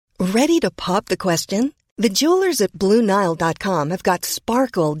Ready to pop the question? The jewelers at BlueNile.com have got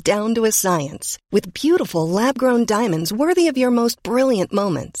sparkle down to a science with beautiful lab-grown diamonds worthy of your most brilliant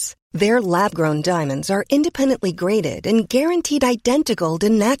moments. Their lab-grown diamonds are independently graded and guaranteed identical to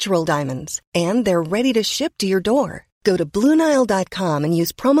natural diamonds, and they're ready to ship to your door. Go to BlueNile.com and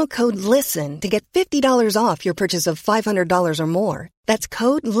use promo code LISTEN to get $50 off your purchase of $500 or more. That's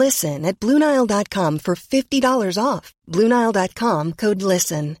code LISTEN at BlueNile.com for $50 off. BlueNile.com, code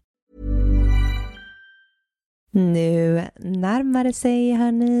LISTEN. Nu närmar det sig,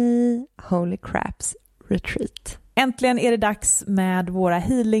 hörni, Holy Craps Retreat. Äntligen är det dags med våra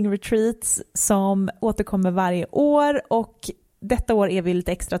healing retreats som återkommer varje år, och detta år är vi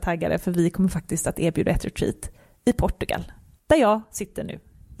lite extra taggade för vi kommer faktiskt att erbjuda ett retreat i Portugal, där jag sitter nu.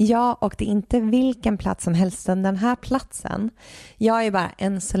 Ja, och det är inte vilken plats som helst. Den här platsen, jag är bara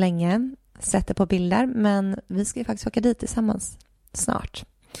än så länge sätter på bilder, men vi ska ju faktiskt åka dit tillsammans snart.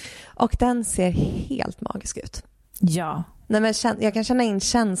 Och den ser helt magisk ut. Ja. Nej, men jag kan känna in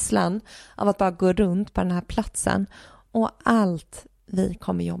känslan av att bara gå runt på den här platsen och allt vi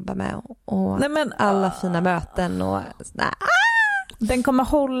kommer jobba med och alla fina möten och Den kommer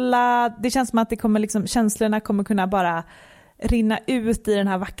hålla, det känns som att det kommer liksom, känslorna kommer kunna bara rinna ut i den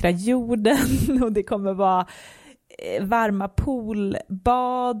här vackra jorden, och det kommer vara varma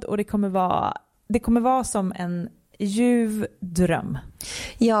poolbad, och det kommer vara som en ljuv dröm.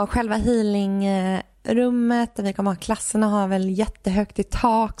 Ja, själva healingrummet där vi kommer ha klasserna har väl jättehögt i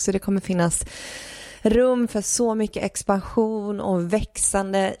tak, så det kommer finnas rum för så mycket expansion och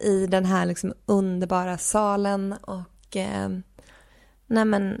växande i den här liksom underbara salen. Och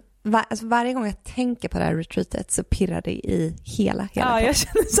varje gång jag tänker på det här retreatet så pirrar det i hela Ja, jag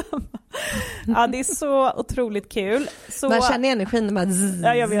känner samma. Ja, det är så otroligt kul. Så... Man känner energin bara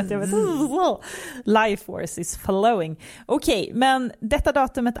ja, jag vet. Life force is flowing. Okej, men detta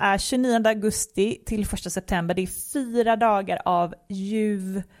datumet är 29 augusti till 1 september. Det är 4 dagar av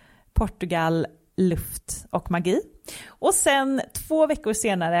ljuv Portugal, luft och magi. Och sen 2 veckor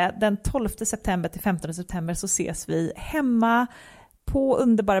senare, den 12 september till 15 september, så ses vi hemma på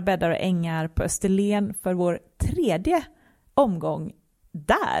underbara bäddar och ängar på Österlen för vår 3:e omgång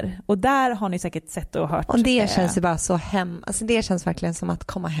där. Och där har ni säkert sett och hört. Och det känns ju bara så hem. Alltså det känns verkligen som att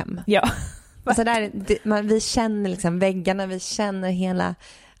komma hem. Ja. Alltså vi känner liksom väggarna, vi känner hela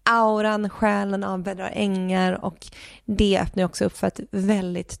auran, själen av bäddar och ängar, och det öppnar också upp för ett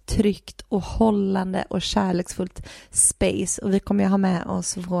väldigt tryggt och hållande och kärleksfullt space. Och vi kommer ju ha med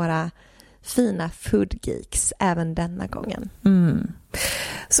oss våra fina food geeks även denna gången.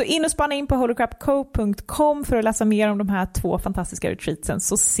 Så in och spana in på holycrapco.com för att läsa mer om de här 2 fantastiska retreatsen,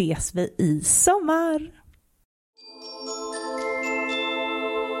 så ses vi i sommar.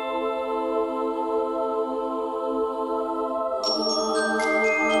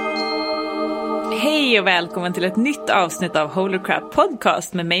 Hej och välkommen till ett nytt avsnitt av Holy Crap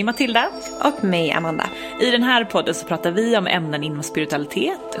Podcast med mig Matilda och mig Amanda. I den här podden så pratar vi om ämnen inom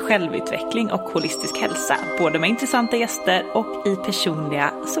spiritualitet, självutveckling och holistisk hälsa, både med intressanta gäster och i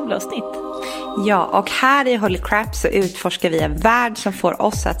personliga solavsnitt. Ja, och här i Holy Crap så utforskar vi en värld som får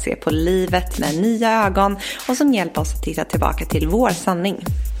oss att se på livet med nya ögon och som hjälper oss att titta tillbaka till vår sanning.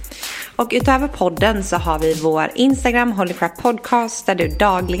 Och utöver podden så har vi vår Instagram Holy Crap Podcast, där du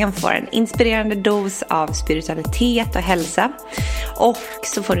dagligen får en inspirerande dos av spiritualitet och hälsa. Och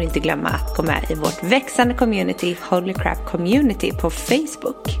så får du inte glömma att gå med i vårt växande community Holy Crap Community på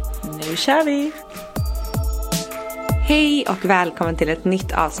Facebook. Nu kör vi! Hej och välkommen till ett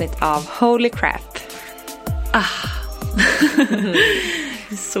nytt avsnitt av Holy Crap.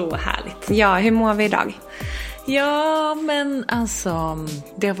 Så härligt. Ja, hur mår vi idag? Ja, men alltså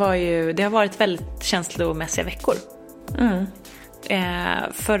det har varit väldigt känslomässiga veckor.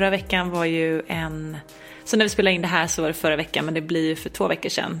 Förra veckan var ju så när vi spelade in det här så var det förra veckan, men det blir ju för 2 veckor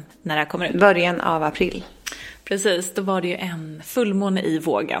sedan när det här kommer ut. Början av april. Precis, då var det ju en fullmåne i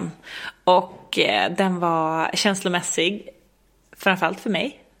vågen. Och den var känslomässig, framförallt för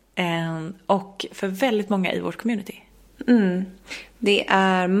mig. Och för väldigt många i vårt community. Det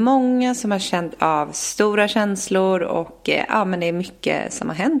är många som har känt av stora känslor och men det är mycket som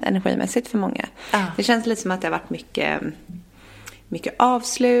har hänt energimässigt för många. Det känns lite som att det har varit mycket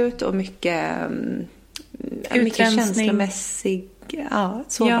avslut och mycket känslomässig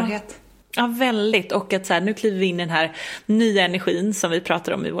sårbarhet. Ja, väldigt. Och att så här, nu kliver vi in i den här nya energin som vi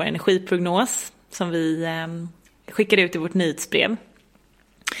pratar om i vår energiprognos som vi skickar ut i vårt nyhetsbrev.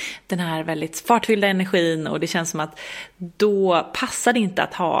 Den här väldigt fartfyllda energin, och det känns som att då passar det inte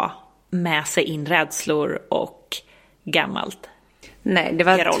att ha med sig in rädslor och gammalt. Nej, det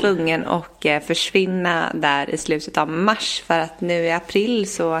var tvungen att försvinna där i slutet av mars, för att nu i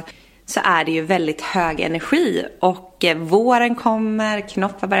april så är det ju väldigt hög energi och våren kommer,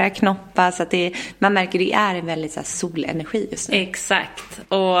 knoppar börjar knoppa, så att man märker det är en väldigt så här, solenergi just nu. Exakt.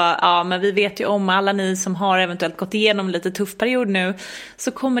 Och ja, men vi vet ju om alla ni som har eventuellt gått igenom lite tuff period nu,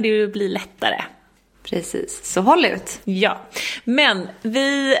 så kommer det ju bli lättare. Precis, så håll ut. Ja, men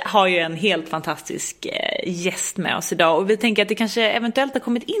vi har ju en helt fantastisk gäst med oss idag, och vi tänker att det kanske eventuellt har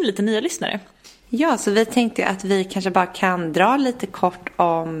kommit in lite nya lyssnare. Ja, så vi tänkte att vi kanske bara kan dra lite kort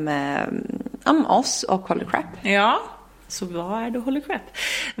om oss och Holy Crap. Ja, så vad är då Holy Crap?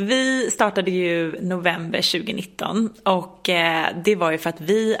 Vi startade ju november 2019, och det var ju för att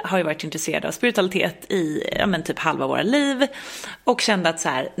vi har ju varit intresserade av spiritualitet i typ halva våra liv, och kände att så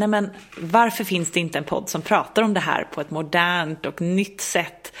här, nej men varför finns det inte en podd som pratar om det här på ett modernt och nytt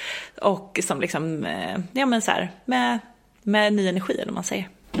sätt, och som liksom så här, med ny energi, eller man säger.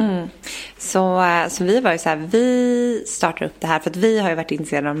 Så vi var ju så här, vi startade upp det här för att vi har ju varit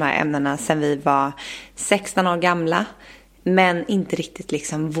intresserade av de här ämnena sedan vi var 16 år gamla, men inte riktigt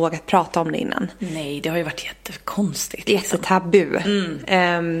liksom vågat prata om det innan. Nej, det har ju varit jättekonstigt. Jättetabu.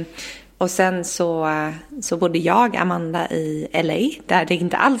 Och sen så bodde jag, Amanda, i LA, där det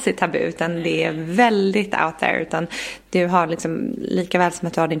inte alls är tabu, utan det är väldigt out there. Utan du har liksom, lika väl som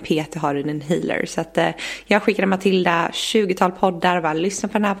att du har din PT, har du din healer. Så att jag skickade Matilda 20-tal poddar och bara lyssna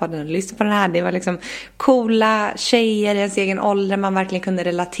på den här podden och lyssna på den här. Det var liksom coola tjejer i ens egen ålder man verkligen kunde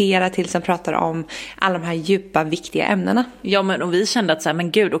relatera till, som pratade om alla de här djupa, viktiga ämnena. Ja, men och vi kände att så här,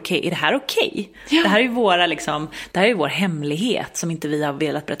 men gud, okej, är det här okej? Ja. Det här är ju det här är vår hemlighet som inte vi har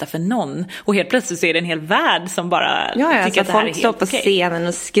velat berätta för någon. Och helt plötsligt så är det en hel värld som bara tycker att det här är helt okej. Folk står på scenen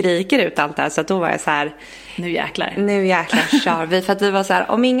och skriker ut allt det här. Så att då var jag så här, nu jäklar kör vi. För att vi var så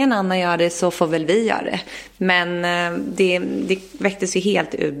här, om ingen annan gör det så får väl vi göra det. Men det väcktes ju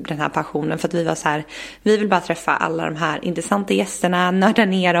helt ur den här passionen. För att vi var så här, vi vill bara träffa alla de här intressanta gästerna, nörda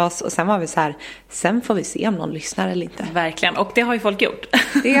ner oss. Och sen var vi så här, sen får vi se om någon lyssnar eller inte. Verkligen, och det har ju folk gjort.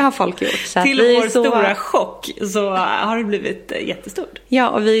 Det har folk gjort. Så till vår stora chock så har det blivit jättestort. Ja,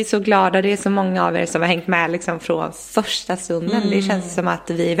 och vi är så glada. Det är så många av er som har hängt med liksom från första stunden. Det känns som att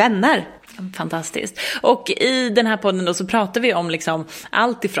vi är vänner. Fantastiskt. Och i den här podden då så pratar vi om liksom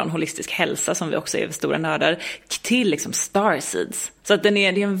allt ifrån holistisk hälsa, som vi också är stora nördar, till liksom starseeds. Så att det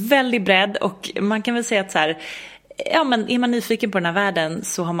är en väldigt bredd, och man kan väl säga att så här, ja, men är man nyfiken på den här världen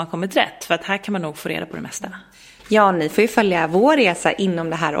så har man kommit rätt, för att här kan man nog få reda på det mesta. Ja, ni får ju följa vår resa inom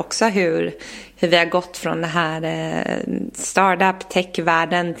det här också, hur vi har gått från det här startup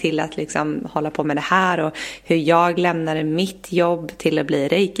tech-världen till att liksom hålla på med det här, och hur jag lämnade mitt jobb till att bli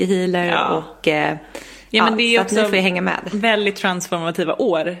reiki-healer. Ja. Och men det är så också att ni får hänga med. Väldigt transformativa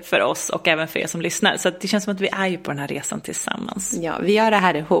år för oss och även för er som lyssnar. Så att det känns som att vi är ju på den här resan tillsammans. Ja, vi gör det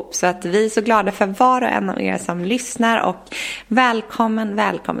här ihop. Så att vi är så glada för var och en av er som lyssnar. Och välkommen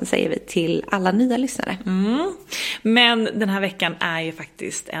säger vi till alla nya lyssnare. Men den här veckan är ju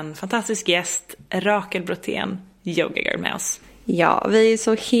faktiskt en fantastisk gäst, Rakel Brottén, Yoga Girl, med oss. Ja, vi är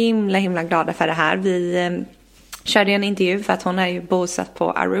så himla glada för det här. Vi körde en intervju för att hon är ju bosatt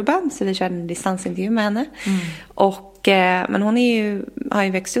på Aruba, så vi körde en distansintervju med henne. Men hon har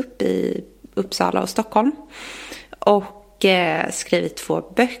ju växt upp i Uppsala och Stockholm och skrivit 2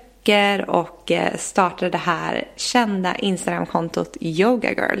 böcker och startade det här kända Instagram-kontot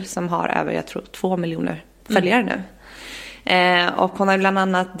Yoga Girl, som har över, jag tror, 2 miljoner följare nu. Och hon har bland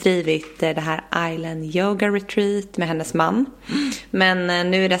annat drivit det här Island Yoga Retreat med hennes man.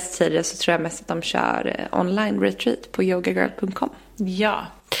 Men nu i dessa tider så tror jag mest att de kör online retreat på yogagirl.com. Ja,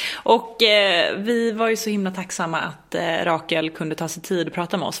 och vi var ju så himla tacksamma att Rakel kunde ta sig tid att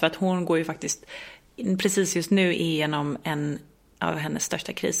prata med oss, för att hon går ju faktiskt precis just nu igenom en av hennes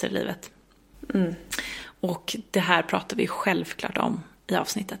största kriser i livet. Och det här pratar vi självklart om i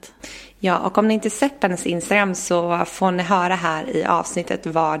avsnittet. Ja, och om ni inte sett på hennes Instagram så får ni höra här i avsnittet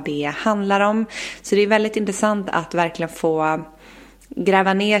vad det handlar om. Så det är väldigt intressant att verkligen få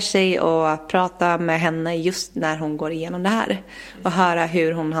gräva ner sig och prata med henne just när hon går igenom det här. Och höra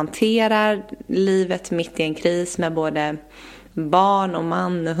hur hon hanterar livet mitt i en kris med både barn och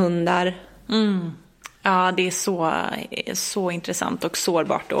man och hundar. Ja, det är så intressant och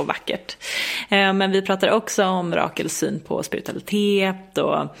sårbart och vackert. Men vi pratar också om Rakels syn på spiritualitet,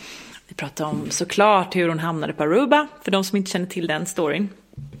 och vi pratar om såklart hur hon hamnade på Aruba, för de som inte känner till den storyn.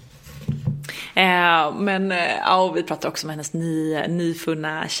 Och vi pratar också om hennes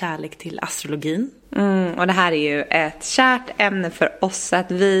nyfunna kärlek till astrologin. Och det här är ju ett kärt ämne för oss,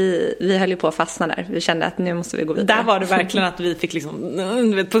 att vi höll ju på att fastna där. Vi kände att nu måste vi gå vidare. Där var det verkligen att vi fick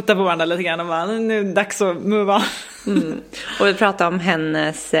liksom putta på varandra lite grann och bara, nu är det dags att move on. Och vi pratar om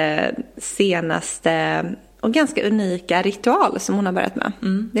hennes senaste och ganska unika ritual som hon har börjat med.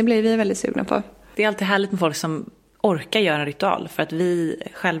 Det blir vi väldigt sugna på. Det är alltid härligt med folk som orkar göra en ritual, för att vi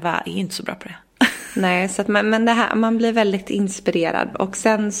själva är inte så bra på det. Nej, så att men det här, man blir väldigt inspirerad. Och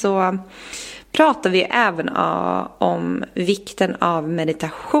sen så pratar vi även om vikten av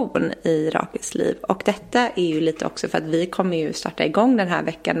meditation i Rakels liv. Och detta är ju lite också för att vi kommer ju starta igång den här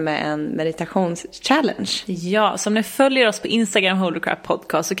veckan med en meditationschallenge. Ja, så om ni följer oss på Instagram Holy Crap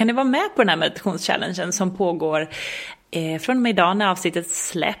Podcast så kan ni vara med på den här meditationschallengen som pågår från och med idag när avsnittet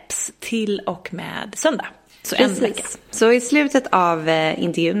släpps till och med söndag. Så en vecka. Så i slutet av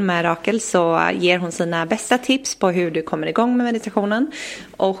intervjun med Rakel så ger hon sina bästa tips på hur du kommer igång med meditationen.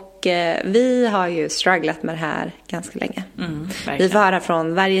 Och vi har ju strugglat med det här ganska länge. Vi får höra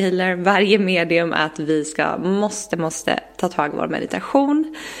från varje healer, varje medium att vi måste ta tag i vår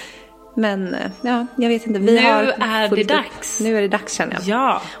meditation. Men ja, jag vet inte. Nu är det dags. Nu är det dags, känner jag.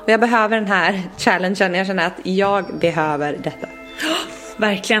 Ja. Och jag behöver den här challengen. Jag känner att jag behöver detta.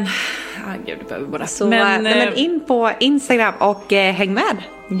 Verkligen. Gud, det behöver båda. Så men in på Instagram och häng med.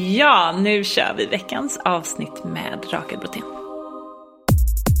 Ja, nu kör vi veckans avsnitt med Rakel Brottén.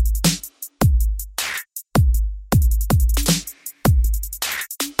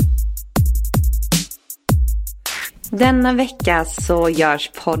 Denna vecka så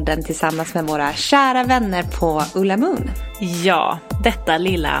görs podden tillsammans med våra kära vänner på Ulla Moon. Ja, detta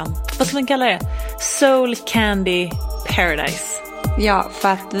lilla, vad ska man kalla det? Soul Candy Paradise. Ja, för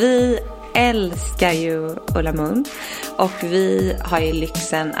att vi älskar ju Ulla Moon. Och vi har ju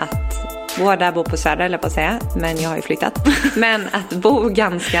lyxen att båda bo på Söder, eller på att säga. Men jag har ju flyttat. Men att bo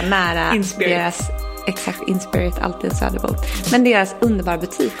ganska nära deras... Exakt, Inspirit, alltid en Söderbo. Men deras underbara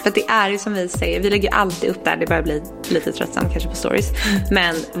butik. För att det är ju som vi säger, vi lägger alltid upp där. Det börjar bli lite tröttsamt kanske på stories.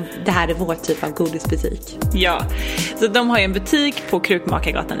 Men det här är vår typ av godisbutik. Ja, så de har ju en butik på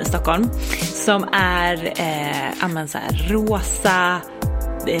Krukmakargatan i Stockholm. Som är så här, rosa,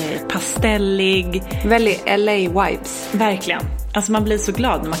 pastellig. Väldigt LA-vibes. Verkligen. Alltså man blir så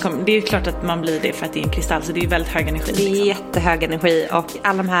glad när man kommer. Det är ju klart att man blir det för att det är en kristall. Så det är ju väldigt hög energi. Det är jättehög energi. Och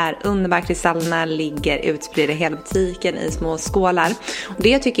alla de här underbara kristallerna ligger utspridda i hela butiken i små skålar. Och det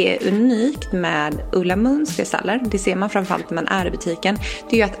jag tycker är unikt med Ulla Moons kristaller, det ser man framförallt när man är i butiken,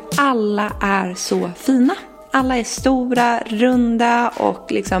 det är ju att alla är så fina. Alla är stora, runda och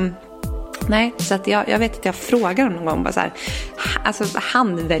liksom... Nej, så att jag vet att jag frågar dem någon gång bara så här, alltså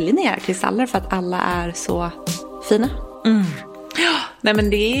handväljer ni era kristaller för att alla är så fina? Ja, nej men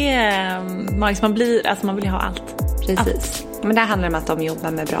det är man vill ju ha allt. Precis. Allt. Men det handlar om att de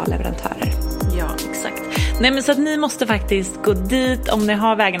jobbar med bra leverantörer. Ja, exakt. Nej men så att ni måste faktiskt gå dit. Om ni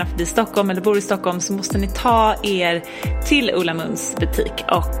har vägarna förbi Stockholm eller bor i Stockholm så måste ni ta er till Ulla Moons butik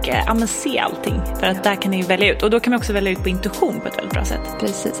och se allting. För att där kan ni välja ut. Och då kan man också välja ut på intuition på ett väldigt bra sätt.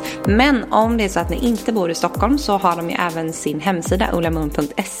 Precis. Men om det är så att ni inte bor i Stockholm så har de ju även sin hemsida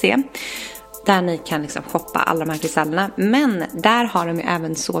ullamoon.se. Där ni kan liksom shoppa alla de här kristallerna. Men där har de ju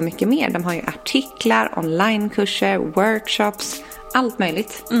även så mycket mer. De har ju artiklar, onlinekurser, workshops, allt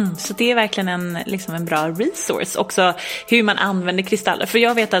möjligt. Så det är verkligen en bra resource. Också hur man använder kristaller. För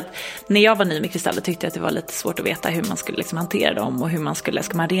jag vet att när jag var ny med kristaller tyckte jag att det var lite svårt att veta hur man skulle liksom hantera dem. Och hur man ska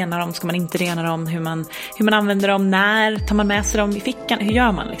man rena dem, ska man inte rena dem. Hur man använder dem, när tar man med sig dem i fickan. Hur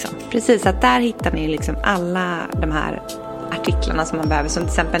gör man liksom? Precis, att där hittar ni liksom alla de här artiklarna som man behöver. Som till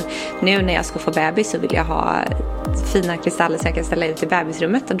exempel nu när jag ska få bebis så vill jag ha fina kristaller så jag kan ställa ut i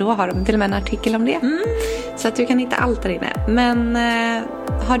bebisrummet. Och då har de till och med en artikel om det. Så att du kan hitta allt där inne. Men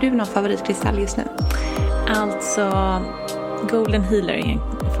har du någon favoritkristall just nu? Alltså Golden Healer är en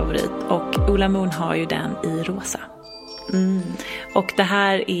favorit. Och Ulla Moon har ju den i rosa. Och det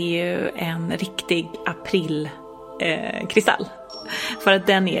här är ju en riktig aprilkristall. För att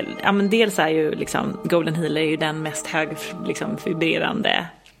den är, dels är ju liksom Golden Healer är ju den mest vibrerande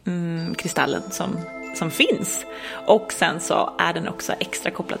kristallen som finns. Och sen så är den också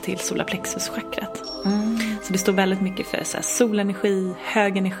extra kopplad till solarplexus-chakrat. Så det står väldigt mycket för så här, solenergi,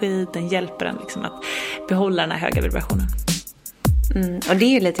 hög energi. Den hjälper den liksom att behålla den här höga vibrationen. Och det är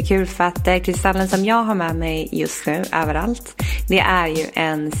ju lite kul för att kristallen som jag har med mig just nu överallt, det är ju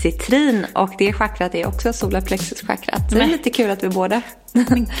en citrin och det chakrat är också solarplexus-chakrat. Så det är lite kul att vi båda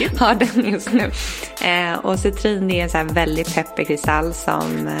har den just nu. Och citrin, det är en så här väldigt peppig kristall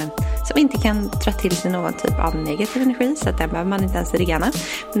som inte kan dra till sig någon typ av negativ energi, så att den behöver man inte ens rena.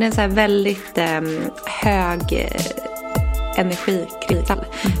 Men det är en så här väldigt hög energikristall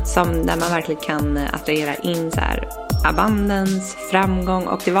där man verkligen kan attrahera in så här abundance, framgång.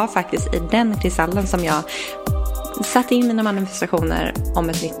 Och det var faktiskt i den kristallen som jag satte in mina manifestationer om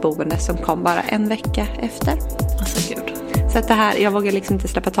ett nytt boende som kom bara en vecka efter. Alltså gud. Så att det här, jag vågar liksom inte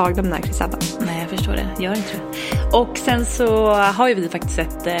släppa tag om den här kristallen. Nej, jag förstår det. Gör inte det. Och sen så har ju vi faktiskt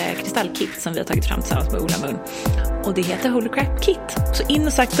ett kristallkit som vi har tagit fram tillsammans med Ola Moon. Och det heter Holy Crap Kit. Så in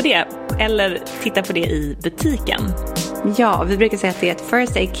och sök på det. Eller titta på det i butiken. Ja, vi brukar säga att det är ett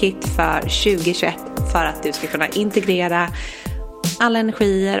First Aid Kit för 2021. För att du ska kunna integrera alla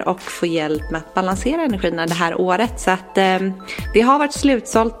energier och få hjälp med att balansera energierna det här året. Så att det har varit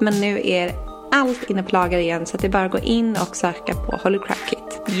slutsålt, men nu är allt inne på lager igen. Så att det är bara att gå in och söka på Holy Crap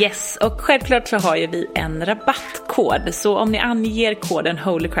Kit. Yes, och självklart så har ju vi en rabattkod. Så om ni anger koden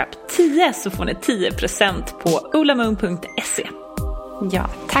HolyCrap10 så får ni 10% på olamoon.se. Ja,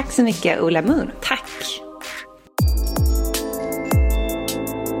 tack så mycket Ola Moon. Tack!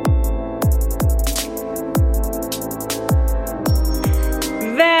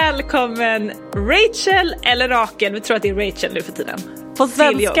 Välkommen Rachel eller Rakel. Vi tror att det är Rachel nu för tiden. På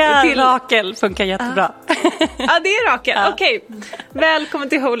svenska, Rakel funkar jättebra. Ja, det är Rakel. Ja. Okej. Välkommen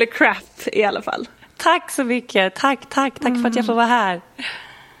till Holy Crap i alla fall. Tack så mycket. Tack för att jag får vara här.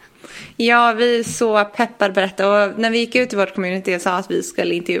 Ja, vi är så peppade på detta. Och när vi gick ut i vårt community och sa att vi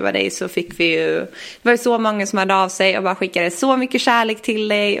skulle intervjua dig så fick vi ju... Det var ju så många som hörde av sig och bara skickade så mycket kärlek till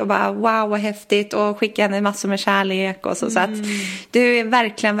dig. Och bara wow, vad häftigt. Och skickade massor med kärlek och så. Så att du är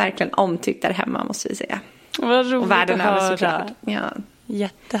verkligen omtyckt där hemma, måste vi säga. Vad roligt och världen att höra. över såklart. Ja.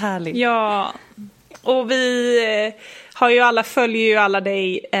 Jättehärligt. Ja, och vi följer ju alla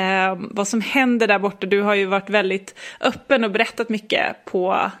dig, vad som händer där borta. Du har ju varit väldigt öppen och berättat mycket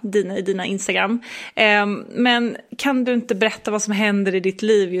på dina Instagram. Men kan du inte berätta vad som händer i ditt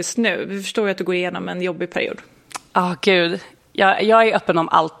liv just nu? Vi förstår ju att du går igenom en jobbig period. Gud. Jag är öppen om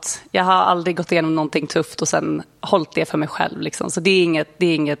allt. Jag har aldrig gått igenom någonting tufft och sen hållit det för mig själv. Liksom. Så det är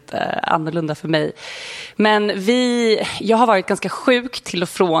inget annorlunda för mig. Men jag har varit ganska sjuk till och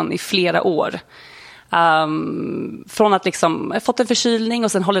från i flera år. Från att liksom fått en förkylning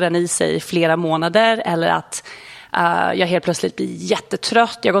och sen håller den i sig i flera månader. Eller att jag helt plötsligt blir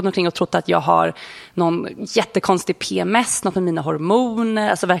jättetrött. Jag har gått omkring och trott att jag har någon jättekonstig PMS, något med mina hormoner.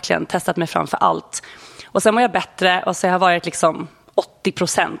 Alltså verkligen testat mig fram för allt. Och sen var jag bättre och så har jag varit liksom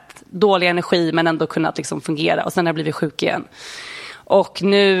 80% dålig energi men ändå kunnat liksom fungera. Och sen har jag blivit sjuk igen. Och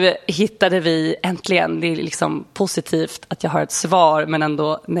nu hittade vi äntligen, det är liksom positivt att jag har ett svar men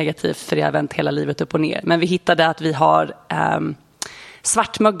ändå negativt för jag har vänt hela livet upp och ner. Men vi hittade att vi har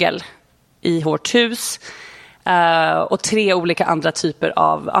svartmögel i vårt hus. Och 3 olika andra typer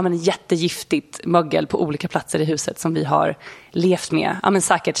av jättegiftigt mögel på olika platser i huset som vi har levt med.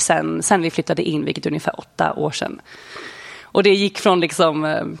 Säkert sen vi flyttade in, vilket är ungefär 8 år sedan. Och det gick från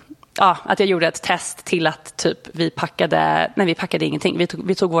liksom, att jag gjorde ett test till att typ vi packade ingenting.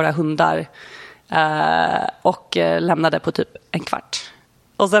 Vi tog våra hundar och lämnade på typ en kvart.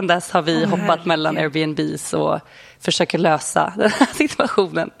 Och sen dess har vi hoppat mellan Airbnbs och försöker lösa den här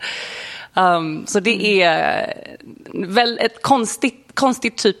situationen. Så det är väl ett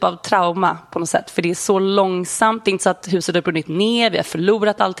konstigt typ av trauma på något sätt. För det är så långsamt. Det är inte så att huset har brunnit ner. Vi har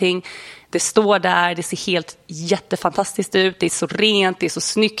förlorat allting. Det står där. Det ser helt jättefantastiskt ut. Det är så rent. Det är så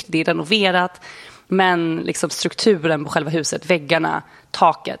snyggt. Det är renoverat. Men liksom strukturen på själva huset, väggarna,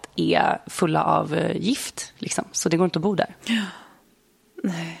 taket är fulla av gift. Liksom. Så det går inte att bo där.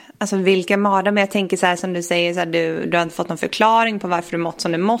 Nej. Alltså vilka mardrömmar, men jag tänker så här som du säger, så här, du har inte fått någon förklaring på varför du mått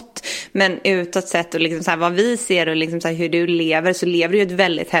som du mått, men utåt sett och liksom så här, vad vi ser och liksom så här, hur du lever, så lever du ett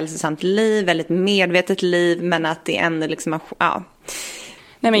väldigt hälsosamt liv, väldigt medvetet liv, men att det ändå liksom,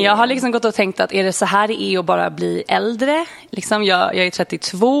 Nej, men jag har liksom gått och tänkt att är det så här det är att bara bli äldre? Liksom jag är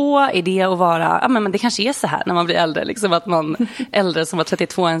 32, är det att vara... men det kanske är så här när man blir äldre. Liksom att man äldre som var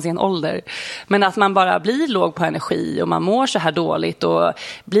 32 ens i en ålder. Men att man bara blir låg på energi och man mår så här dåligt och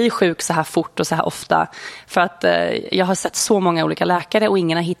blir sjuk så här fort och så här ofta. För att jag har sett så många olika läkare och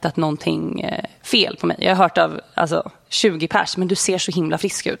ingen har hittat någonting fel på mig. Jag har hört av 20 pers, men du ser så himla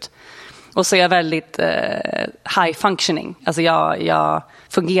frisk ut. Och så är jag väldigt high functioning. Alltså jag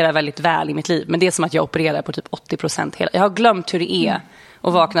fungerar väldigt väl i mitt liv. Men det är som att jag opererar på typ 80% hela. Jag har glömt hur det är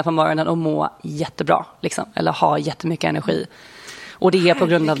att vakna på morgonen och må jättebra. Liksom, eller ha jättemycket energi. Och det är på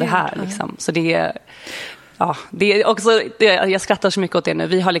grund av det här. Liksom. Så det är... Ja, det är också, jag skrattar så mycket åt det nu.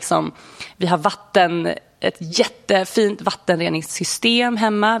 Vi har ett jättefint vattenreningssystem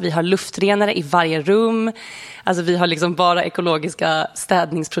hemma. Vi har luftrenare i varje rum. Alltså vi har liksom bara ekologiska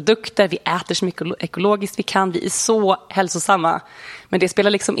städningsprodukter. Vi äter så mycket ekologiskt vi kan. Vi är så hälsosamma. Men det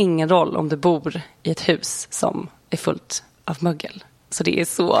spelar liksom ingen roll om du bor i ett hus som är fullt av mögel. Så det är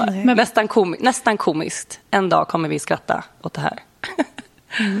så nästan komiskt. En dag kommer vi skratta åt det här.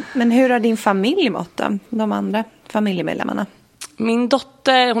 Men hur har din familj mått då? De andra familjemedlemmarna? Min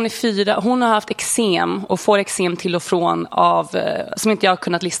dotter, hon är 4, hon har haft eksem och får eksem till och från av, som inte jag har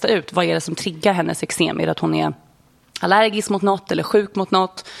kunnat lista ut. Vad är det som triggar hennes eksem? Är det att hon är allergisk mot något eller sjuk mot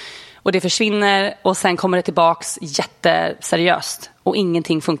något? Och det försvinner och sen kommer det tillbaks jätteseriöst. Och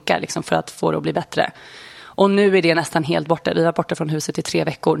ingenting funkar liksom för att få det att bli bättre. Och nu är det nästan helt borta. Vi var borta från huset i 3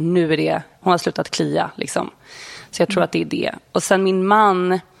 veckor. Nu är det, hon har slutat klia liksom. Så jag tror att det är det. Och sen min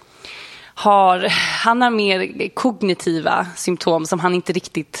man han har mer kognitiva symptom som han inte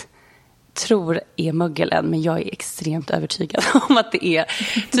riktigt tror är mögel än, men jag är extremt övertygad om att det är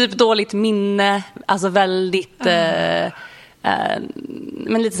typ dåligt minne, alltså väldigt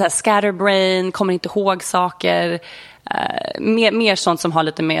men lite så här scatterbrain, kommer inte ihåg saker, mer sånt som har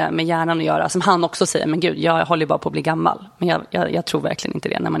lite med hjärnan att göra, som han också säger, men gud, jag håller bara på att bli gammal, men jag tror verkligen inte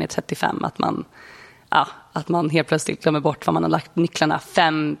det när man är 35, att man helt plötsligt glömmer bort vad man har lagt nycklarna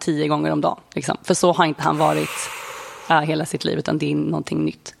 5-10 gånger om dagen. Liksom. För så har inte han varit hela sitt liv, utan det är någonting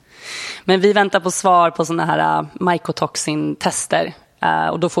nytt. Men vi väntar på svar på såna här mycotoxin-tester.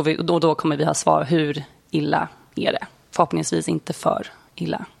 Och då kommer vi ha svar hur illa är det. Förhoppningsvis inte för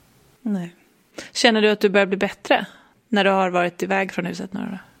illa. Nej. Känner du att du börjar bli bättre när du har varit iväg från huset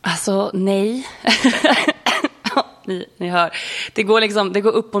några? Alltså, nej. Ni hör. Det går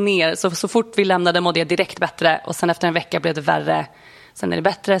upp och ner. Så fort vi lämnade mådde jag direkt bättre. Och sen efter en vecka blev det värre. Sen är det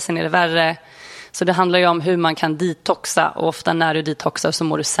bättre, sen är det värre. Så det handlar ju om hur man kan detoxa. Och ofta när du detoxar så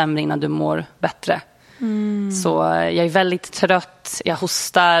mår du sämre innan du mår bättre. Så jag är väldigt trött. Jag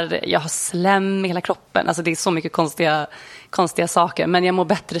hostar. Jag har slem i hela kroppen. Alltså det är så mycket konstiga saker. Men jag mår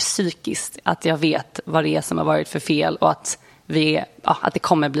bättre psykiskt. Att jag vet vad det är som har varit för fel. Och att det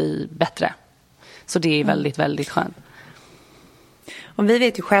kommer bli bättre. Så det är väldigt, väldigt skönt. Och vi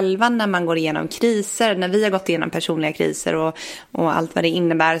vet ju själva när man går igenom kriser, när vi har gått igenom personliga kriser och allt vad det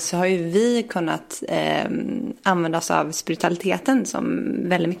innebär, så har ju vi kunnat använda oss av spiritualiteten som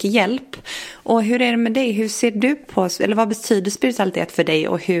väldigt mycket hjälp. Och hur är det med dig? Hur ser du på, eller vad betyder spiritualitet för dig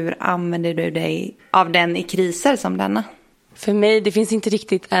och hur använder du dig av den i kriser som denna? För mig, det finns inte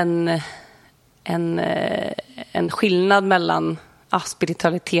riktigt en skillnad mellan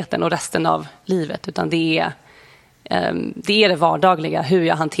spiritualiteten och resten av livet, utan det är det vardagliga, hur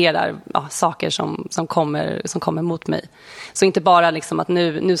jag hanterar saker som kommer mot mig. Så inte bara liksom att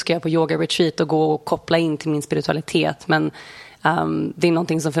nu ska jag på yoga retreat och gå och koppla in till min spiritualitet, men det är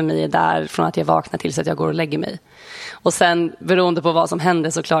någonting som för mig är där från att jag vaknar till så att jag går och lägger mig. Och sen beroende på vad som händer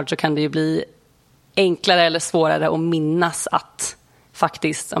såklart, så kan det ju bli enklare eller svårare att minnas att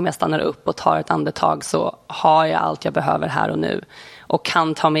faktiskt, om jag stannar upp och tar ett andetag, så har jag allt jag behöver här och nu och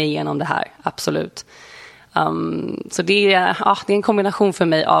kan ta mig igenom det här, absolut. Så det är en kombination för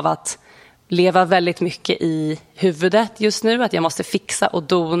mig av att leva väldigt mycket i huvudet just nu, att jag måste fixa och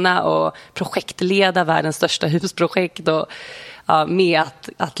dona och projektleda världens största husprojekt, och med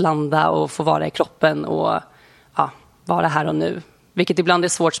att landa och få vara i kroppen och vara här och nu. Vilket ibland är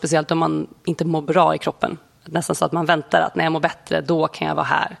svårt, speciellt om man inte mår bra i kroppen. Nästan så att man väntar att när jag mår bättre, då kan jag vara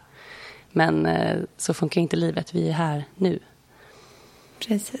här. Men så funkar inte livet, vi är här nu.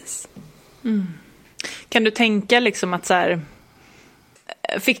 Precis. Kan du tänka liksom att så här,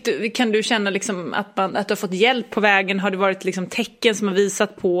 kan du känna liksom att du har fått hjälp på vägen? Har det varit liksom tecken som har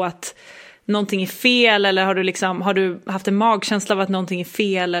visat på att någonting är fel, eller har du haft en magkänsla av att någonting är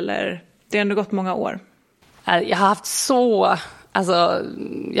fel, eller det har ändå gått många år? Jag har haft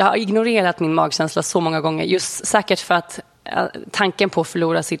jag har ignorerat min magkänsla så många gånger, just säkert för att tanken på att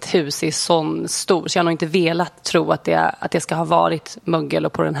förlora sitt hus är så stor, så jag har nog inte velat tro att det ska ha varit mögel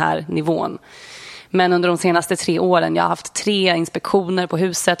och på den här nivån. Men under de senaste 3 åren, jag har haft 3 inspektioner på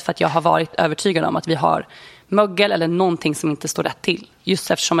huset för att jag har varit övertygad om att vi har mögel eller någonting som inte står rätt till.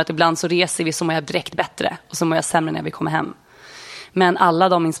 Just eftersom att ibland så reser vi, så mår jag direkt bättre och så mår jag sämre när vi kommer hem. Men alla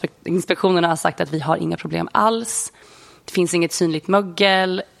de inspektionerna har sagt att vi har inga problem alls. Det finns inget synligt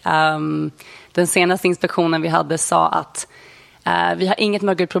mögel. Den senaste inspektionen vi hade sa att vi har inget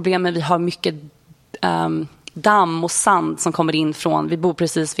mögelproblem, men vi har mycket damm och sand som kommer in från, vi bor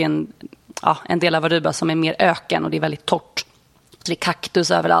precis vid en del av Aruba som är mer öken och det är väldigt torrt. Så det är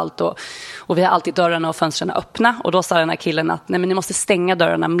kaktus överallt och vi har alltid dörrarna och fönstren öppna. Och då sa den här killen att nej, men ni måste stänga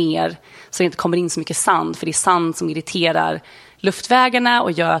dörrarna mer så det inte kommer in så mycket sand. För det är sand som irriterar luftvägarna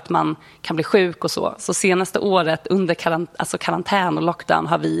och gör att man kan bli sjuk och så. Så senaste året under karantän och lockdown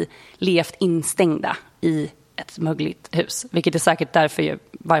har vi levt instängda i ett mögligt hus. Vilket är säkert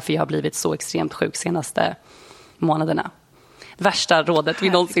varför jag har blivit så extremt sjuk senaste månaderna. Värsta rådet vi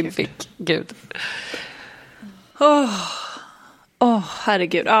någonsin fick. Gud.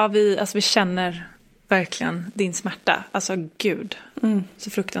 Herregud. Ja, vi känner verkligen din smärta. Alltså gud. Så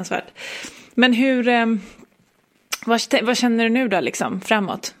fruktansvärt. Men hur Vad känner du nu då liksom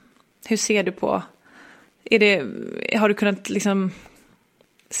framåt? Hur ser du på... Har du kunnat liksom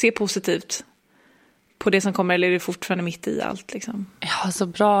se positivt på det som kommer, eller är du fortfarande mitt i allt liksom? Ja, så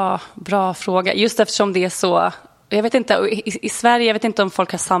bra fråga. Just eftersom det är så... Jag vet inte, i Sverige, jag vet inte om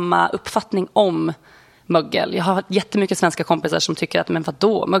folk har samma uppfattning om mögel. Jag har jättemycket svenska kompisar som tycker att, men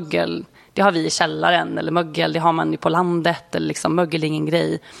vadå, mögel, det har vi i källaren, eller mögel, det har man ju på landet, eller liksom, mögel är ingen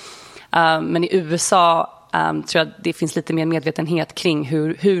grej. Men i USA tror jag att det finns lite mer medvetenhet kring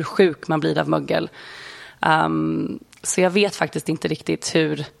hur sjuk man blir av mögel. Så jag vet faktiskt inte riktigt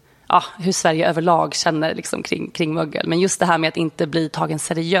hur Sverige överlag känner liksom kring mögel. Men just det här med att inte bli tagen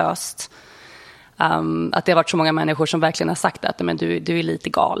seriöst. Att det har varit så många människor som verkligen har sagt att men du är lite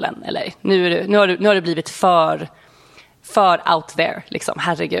galen. Eller nu har du blivit för out there. Liksom.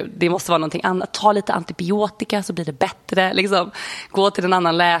 Herregud, det måste vara någonting annat. Ta lite antibiotika så blir det bättre. Liksom. Gå till en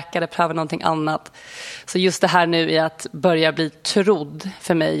annan läkare, pröva någonting annat. Så just det här nu i att börja bli trodd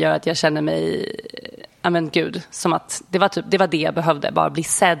för mig gör att jag känner mig... men gud, som att det var det jag behövde. Bara bli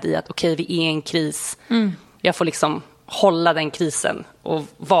sedd i att okej, vi är i en kris. Jag får liksom hålla den krisen och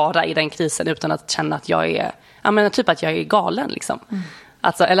vara i den krisen utan att känna att jag är typ att jag är galen liksom.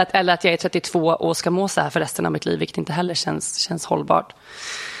 Alltså, eller att jag är 32 och ska må så här för resten av mitt liv, vilket inte heller känns hållbart.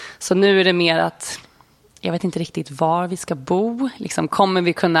 Så nu är det mer att jag vet inte riktigt var vi ska bo. Liksom, kommer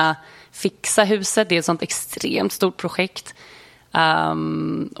vi kunna fixa huset? Det är ett sånt extremt stort projekt.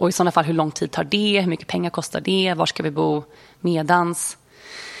 Och i sådana fall, hur lång tid tar det? Hur mycket pengar kostar det? Var ska vi bo medans?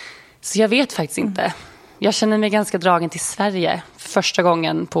 Så jag vet faktiskt inte. Jag känner mig ganska dragen till Sverige för första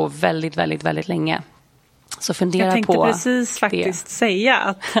gången på väldigt, väldigt, väldigt länge. Så fundera på jag tänkte precis faktiskt säga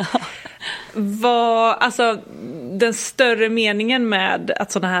att den större meningen med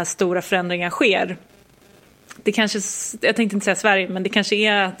att sådana här stora förändringar sker, det kanske, jag tänkte inte säga Sverige, men det kanske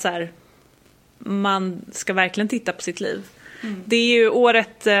är att så här, man ska verkligen titta på sitt liv. Det är ju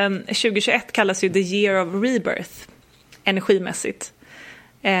året 2021 kallas ju the year of rebirth energimässigt.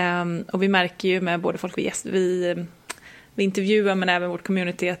 Och vi märker ju med både folk vi intervjuar men även vårt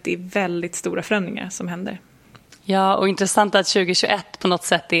community att det är väldigt stora förändringar som händer. Ja, och intressant att 2021 på något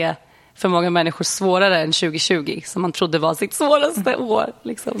sätt är för många människor svårare än 2020 som man trodde var sitt svåraste år.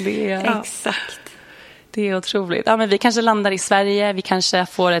 Liksom. Exakt. Det är otroligt. Ja, men vi kanske landar i Sverige, vi kanske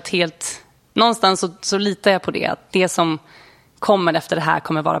får ett helt... Någonstans så litar jag på det, att det som kommer efter det här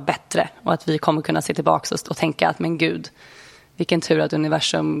kommer vara bättre och att vi kommer kunna se tillbaka och tänka att men gud, vilken tur att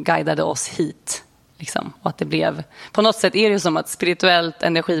universum guidade oss hit. Liksom. Och att det blev... På något sätt är det ju som att spirituellt,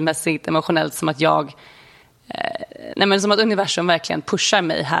 energimässigt, emotionellt som att som att universum verkligen pushar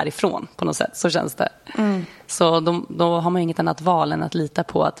mig härifrån på något sätt. Så känns det. Så då har man inget annat val än att lita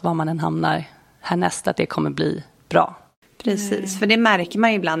på att var man än hamnar härnäst, att det kommer bli bra. Precis, för det märker man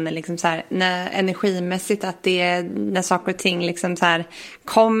ju ibland liksom så här, när energimässigt att när saker och ting liksom så här,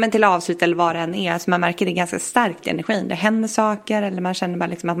 kommer till avslut eller vad det än är. Alltså man märker det ganska starkt i energin. Det händer saker eller man känner bara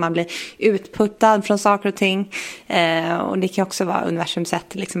liksom att man blir utputtad från saker och ting. Och det kan också vara universums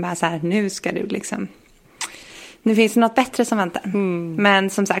sätt liksom bara så här, nu ska du liksom... Nu finns det något bättre som väntar. Men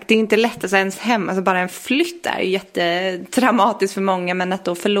som sagt, det är inte lätt att ens hem. Alltså bara en flytt är jättetraumatiskt för många. Men att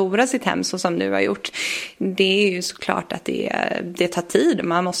då förlora sitt hem så som du har gjort. Det är ju såklart att det tar tid.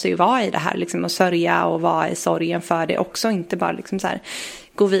 Man måste ju vara i det här liksom, och sörja och vara i sorgen för det också. Inte bara liksom så här,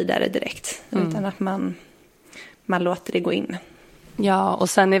 gå vidare direkt. Utan att man låter det gå in. Ja, och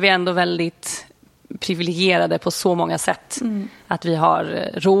sen är vi ändå väldigt... privilegierade på så många sätt. Att vi har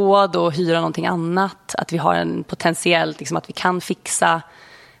råd att hyra någonting annat, att vi har en potentiell liksom, att vi kan fixa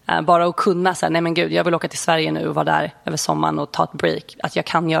bara att kunna säga nej men gud, jag vill åka till Sverige nu och vara där över sommaren och ta ett break, att jag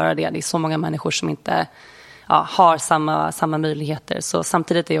kan göra det. Det är så många människor som inte har samma möjligheter, så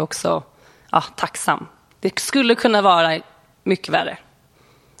samtidigt är jag också tacksam. Det skulle kunna vara mycket värre,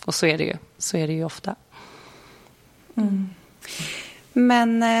 och så är det ju ofta.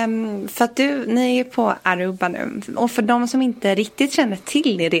 Men för att ni är på Aruba nu, och för de som inte riktigt känner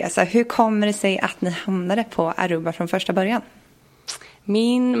till din resa, hur kommer det sig att ni hamnade på Aruba från första början?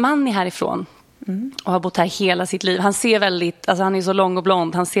 Min man är härifrån och har bott här hela sitt liv. Han ser väldigt, alltså han är så lång och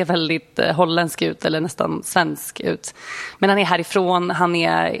blond, han ser väldigt holländsk ut eller nästan svensk ut. Men han är härifrån,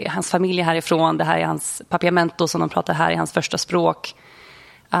 hans familj är härifrån, det här är hans papiamento som de pratar här i hans första språk.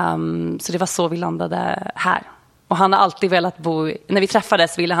 Så det var så vi landade här. Och han har alltid velat bo... När vi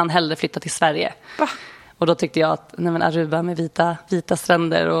träffades ville han hellre flytta till Sverige. Va? Och då tyckte jag att Aruba med vita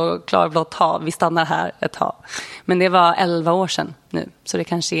stränder och klarblått hav, vi stannar här ett tag. Men det var 11 år sedan nu. Så det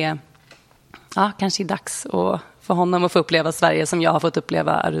kanske är dags för honom att få uppleva Sverige som jag har fått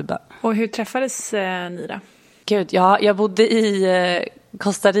uppleva Aruba. Och hur träffades ni då? Gud, jag bodde i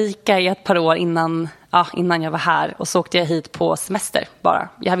Costa Rica i ett par år innan jag var här. Och så åkte jag hit på semester bara.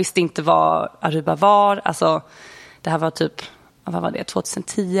 Jag visste inte vad Aruba var. Alltså, det här var typ, vad var det,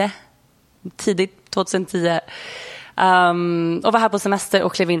 2010? Tidigt 2010. Och var här på semester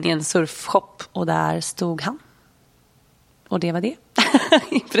och klev in i en surfshop. Och där stod han. Och det var det.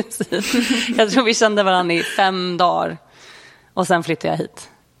 I princip. Jag tror vi kände varandra i 5 dagar. Och sen flyttade jag hit.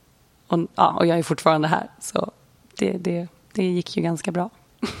 Och jag är fortfarande här. Så det gick ju ganska bra.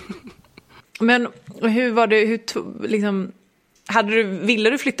 Men hur var det, liksom, ville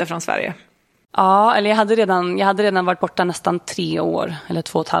du flytta från Sverige? Ja, eller jag hade redan varit borta nästan 3 år. Eller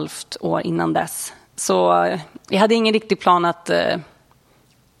 2,5 år innan dess. Så jag hade ingen riktig plan att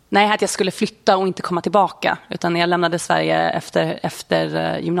jag skulle flytta och inte komma tillbaka. Utan när jag lämnade Sverige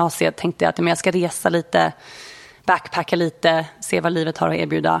efter gymnasiet tänkte jag att jag ska resa lite, backpacka lite, se vad livet har att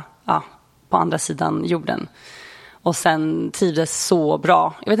erbjuda på andra sidan jorden. Och sen trivdes så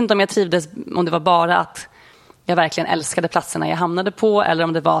bra. Jag vet inte om jag trivdes, om det var bara att jag verkligen älskade platserna jag hamnade på, eller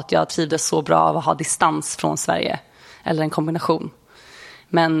om det var att jag trivdes så bra av att ha distans från Sverige. Eller en kombination.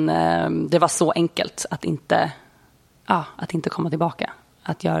 Men det var så enkelt att inte komma tillbaka.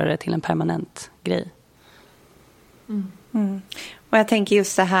 Att göra det till en permanent grej. Och jag tänker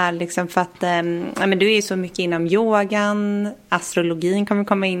just det här liksom, för att men du är ju så mycket inom yogan, astrologin kommer vi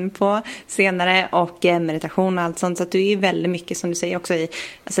komma in på senare, och meditation och allt sånt, så att du är ju väldigt mycket, som du säger också,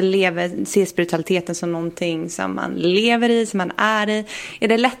 ser spiritualiteten som någonting som man lever i, som man är i. Är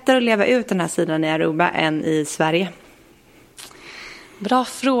det lättare att leva ut den här sidan i Aruba än i Sverige? Bra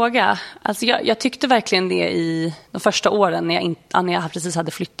fråga. Alltså jag tyckte verkligen det i de första åren när jag precis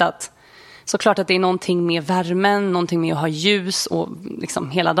hade flyttat. Så klart att det är någonting med värmen, någonting med att ha ljus och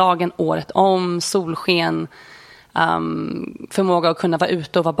liksom hela dagen, året om, solsken, förmåga att kunna vara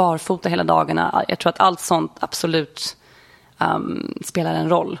ute och vara barfota hela dagarna. Jag tror att allt sånt absolut spelar en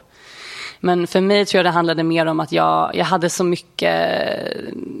roll. Men för mig tror jag det handlade mer om att jag hade så mycket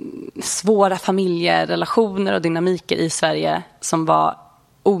svåra familjerelationer och dynamiker i Sverige som var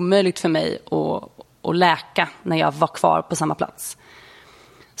omöjligt för mig att läka när jag var kvar på samma plats.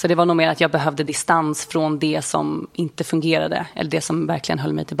 Så det var nog mer att jag behövde distans från det som inte fungerade, eller det som verkligen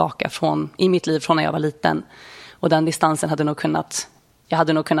höll mig tillbaka i mitt liv från när jag var liten. Och den distansen jag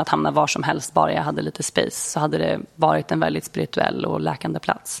hade nog kunnat hamna var som helst, bara jag hade lite space, så hade det varit en väldigt spirituell och läkande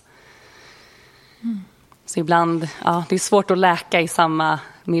plats. Så ibland, det är svårt att läka i samma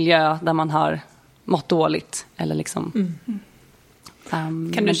miljö där man har mått dåligt. Eller liksom,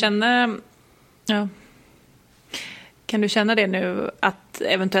 Kan du känna det nu, att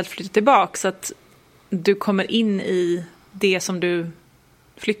eventuellt flytta tillbaka, så att du kommer in i det som du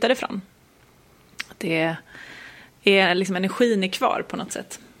flyttade från? Att det är liksom, energin är kvar på något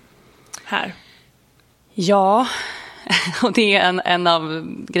sätt här. Ja, och det är en av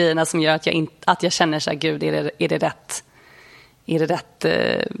grejerna som gör att jag känner så här, gud, är det rätt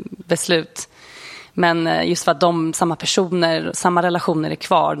beslut? Men just för att samma personer, samma relationer är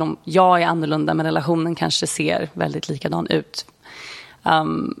kvar. Jag är annorlunda, men relationen kanske ser väldigt likadan ut.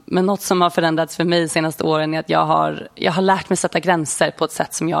 Men något som har förändrats för mig de senaste åren är att jag har lärt mig sätta gränser på ett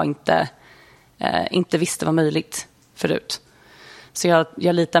sätt som jag inte visste var möjligt förut. Så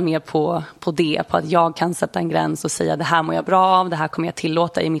jag litar mer på att jag kan sätta en gräns och säga: det här mår jag bra av, det här kommer jag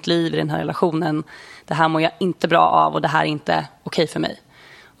tillåta i mitt liv, i den här relationen. Det här mår jag inte bra av och det här är inte okej för mig.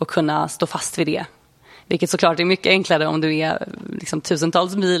 Och kunna stå fast vid det. Vilket såklart är mycket enklare om du är liksom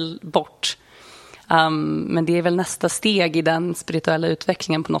tusentals mil bort. Men det är väl nästa steg i den spirituella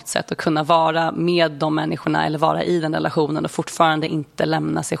utvecklingen på något sätt. Att kunna vara med de människorna eller vara i den relationen och fortfarande inte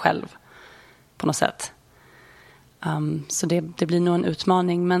lämna sig själv på något sätt. Så det blir nog en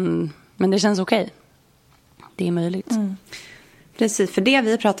utmaning, men det känns okej. Det är möjligt. Precis, för det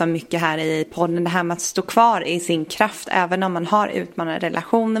vi pratar mycket här i podden, det här med att stå kvar i sin kraft även om man har utmanande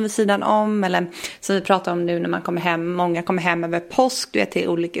relationer vid sidan om, eller som vi pratar om nu när man kommer hem, många kommer hem över påsk, du vet,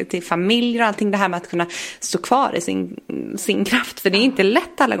 till familjer och allting, det här med att kunna stå kvar i sin kraft, för det är inte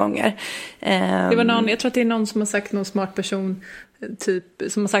lätt alla gånger. Det var jag tror att det är någon som har sagt, någon smart person typ,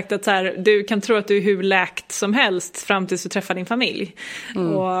 som har sagt att så här, du kan tro att du är hur läkt som helst fram tills du träffar din familj.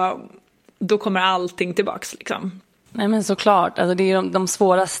 Och då kommer allting tillbaks liksom. Nej, men såklart, alltså det är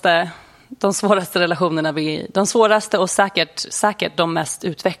de svåraste relationerna, de svåraste och säkert de mest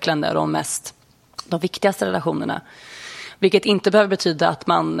utvecklande och de viktigaste relationerna. Vilket inte behöver betyda att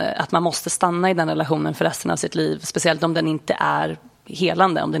man måste stanna i den relationen för resten av sitt liv, speciellt om den inte är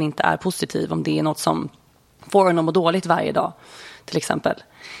helande, om den inte är positiv, om det är något som får en att må dåligt varje dag till exempel.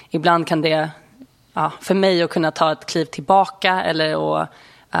 Ibland kan det, för mig, att kunna ta ett kliv tillbaka eller att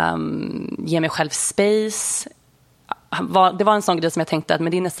ge mig själv space, det var en sån grej som jag tänkte att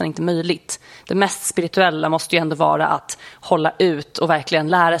men det är nästan inte möjligt. Det mest spirituella måste ju ändå vara att hålla ut och verkligen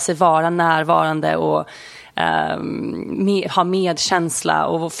lära sig vara närvarande och ha medkänsla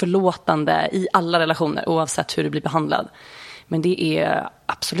och vara förlåtande i alla relationer oavsett hur du blir behandlad. Men det är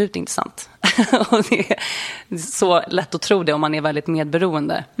absolut inte sant. Och det är så lätt att tro det om man är väldigt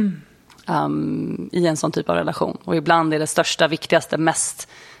medberoende i en sån typ av relation. Och ibland är det största, viktigaste, mest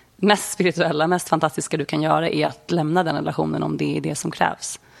spirituella, mest fantastiska du kan göra är att lämna den relationen om det är det som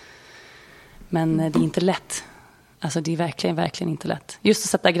krävs. Men det är inte lätt. Alltså det är verkligen, verkligen inte lätt. Just att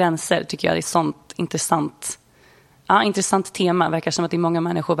sätta gränser tycker jag är ett sånt intressant tema. Verkar som att det är många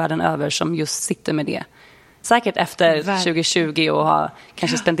människor världen över som just sitter med det. Säkert efter 2020 och har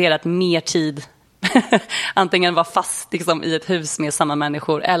kanske spenderat mer tid antingen vara fast liksom, i ett hus med samma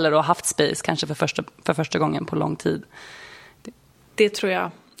människor eller har haft space kanske för första gången på lång tid. Det tror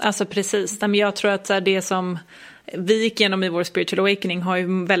jag. Alltså precis. Men jag tror att det som vi gick igenom i vår spiritual awakening har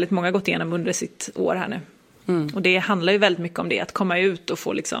ju väldigt många gått igenom under sitt år här nu. Och det handlar ju väldigt mycket om det, att komma ut och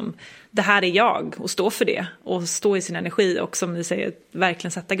få liksom, det här är jag, och stå för det och stå i sin energi och som ni säger,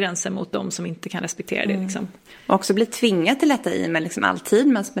 verkligen sätta gränser mot dem som inte kan respektera det liksom. Och också bli tvingad till detta i med liksom all tid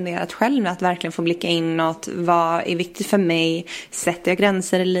man spenderat själv, att verkligen få blicka inåt, vad är viktigt för mig, sätter jag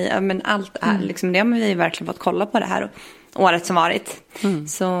gränser i livet, men allt är liksom, det har vi verkligen fått kolla på det här året som varit.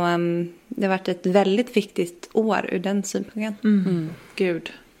 Så det har varit ett väldigt viktigt år ur den synpunkten.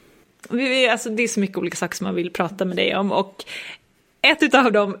 Gud. Alltså, det är så mycket olika saker som man vill prata med dig om, och ett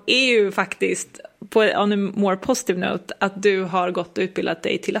utav dem är ju faktiskt på on a more positive note att du har gått och utbildat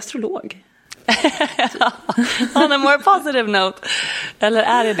dig till astrolog. On a more positive note. Eller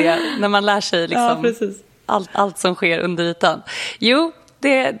är det när man lär sig liksom allt som sker under ytan? Jo,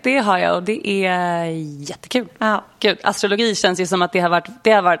 det har jag, och det är jättekul. Gud, astrologi känns ju som att det har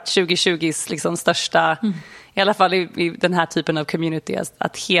varit 2020s liksom största, i alla fall i den här typen av community,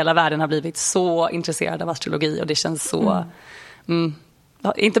 att hela världen har blivit så intresserad av astrologi, och det känns så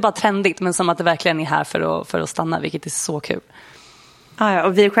inte bara trendigt, men som att det verkligen är här för att stanna, vilket är så kul. Ja,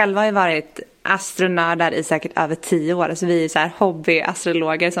 och vi själva har ju varit astronördar i säkert över 10 år. Så vi är så här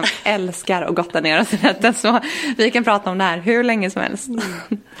hobbyastrologer som älskar att gotta ner oss i detta. Så vi kan prata om det här hur länge som helst.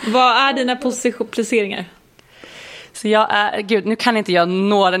 Vad är dina placeringar? Så jag är, gud, nu kan inte jag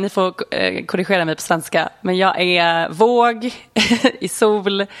några, ni får korrigera mig på svenska, men jag är våg i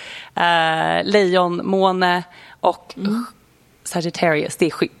sol, lejon, måne och Sagittarius, det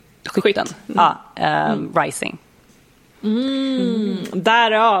är skytten. Rising.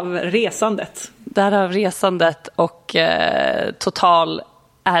 Därav resandet och total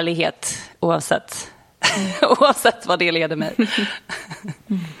ärlighet oavsett vad det leder mig.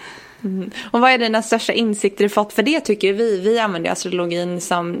 Och vad är dina största insikter du fått? För det tycker vi använder astrologin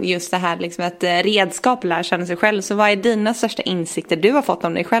som just det här liksom ett redskap att lära känna sig själv. Så vad är dina största insikter du har fått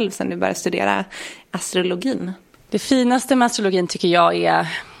om dig själv sedan du började studera astrologin? Det finaste med astrologin tycker jag är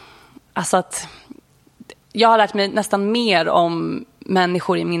alltså att jag har lärt mig nästan mer om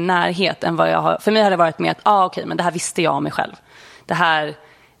människor i min närhet än vad jag har. För mig har det varit med att okej, men det här visste jag om mig själv.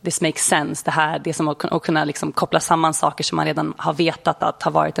 This makes sense. Det som att kunna liksom koppla samman saker som man redan har vetat att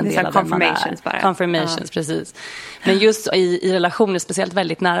har varit en del av den man är. Confirmations, precis. Men just i relationer, speciellt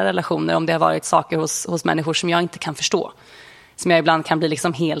väldigt nära relationer, om det har varit saker hos människor som jag inte kan förstå, som jag ibland kan bli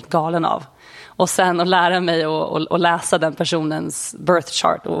liksom helt galen av. Och sen att lära mig och läsa den personens birth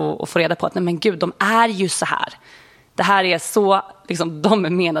chart och få reda på att nej men gud, de är ju så här. Det här är så, liksom, de är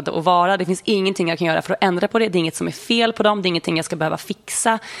menade att vara. Det finns ingenting jag kan göra för att ändra på det. Det är inget som är fel på dem. Det är ingenting jag ska behöva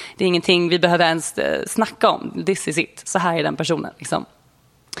fixa. Det är ingenting vi behöver ens snacka om. This is it. Så här är den personen. Liksom.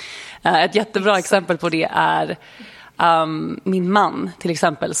 Ett jättebra exempel på det är min man, till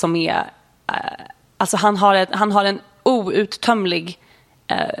exempel, som är... alltså han har en outtömlig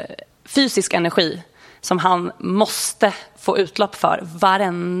fysisk energi som han måste få utlopp för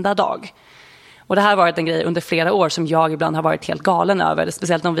varenda dag. Och det här har varit en grej under flera år som jag ibland har varit helt galen över.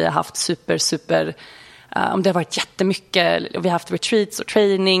 Speciellt om vi har haft om det har varit jättemycket. Vi har haft retreats och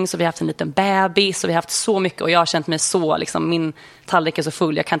trainings och vi har haft en liten bebis och vi har haft så mycket. Och jag har känt mig så, liksom, min tallrik är så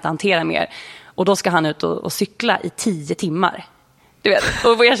full, jag kan inte hantera mer. Och då ska han ut och cykla i 10 timmar. Du vet,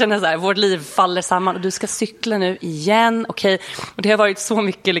 och jag känner så här, vårt liv faller samman och du ska cykla nu igen, okej. Och det har varit så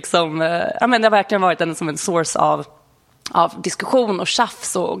mycket liksom, men det har verkligen varit som en source av diskussion och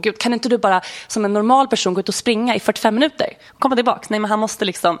tjafs och gud, kan inte du bara som en normal person gå ut och springa i 45 minuter och komma tillbaka? Nej, men han måste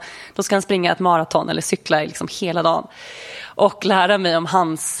liksom, då ska han springa ett maraton eller cykla liksom hela dagen. Och lära mig om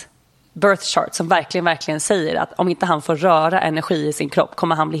hans birth chart som verkligen säger att om inte han får röra energi i sin kropp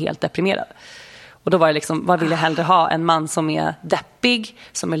kommer han bli helt deprimerad. Och då var det liksom, vad vill jag hellre ha? En man som är deppig,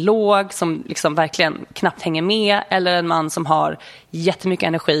 som är låg, som liksom verkligen knappt hänger med, eller en man som har jättemycket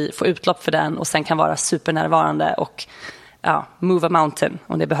energi, får utlopp för den och sen kan vara supernärvarande och move a mountain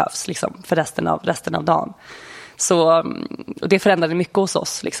om det behövs liksom, för resten av dagen. Så och det förändrade mycket hos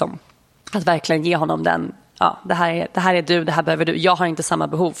oss liksom, att verkligen ge honom den, det här är du, det här behöver du. Jag har inte samma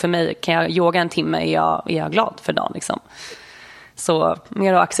behov. För mig, kan jag yoga en timme är jag glad för dagen liksom. Så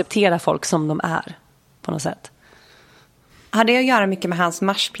mer att acceptera folk som de är på något sätt. Har det att göra mycket med hans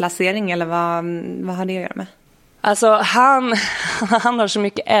Mars-placering, eller vad har det att göra med? Alltså han har så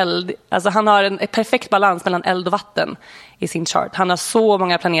mycket eld. Alltså han har en perfekt balans mellan eld och vatten i sin chart. Han har så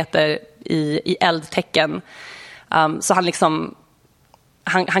många planeter i eldtecken. Så han liksom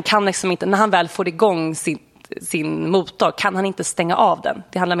han kan liksom inte, när han väl får igång sin motor kan han inte stänga av den.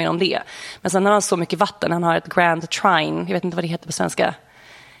 Det handlar mer om det. Men sen har han så mycket vatten. Han har ett Grand Trine. Jag vet inte vad det heter på svenska.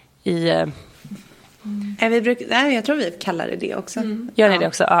 Jag tror vi kallar det också. Gör ni det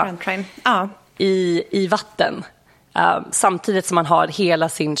också? Ja. Grand Trine. Ja. I vatten. Samtidigt som man har hela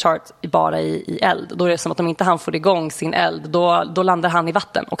sin chart bara i eld. Då är det som att om inte han får igång sin eld, då landar han i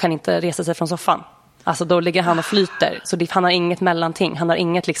vatten och kan inte resa sig från soffan. Alltså då ligger han och flyter. Så han har inget mellanting. Han har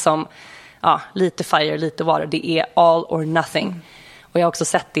inget liksom, lite fire, lite water. Det är all or nothing. Och jag har också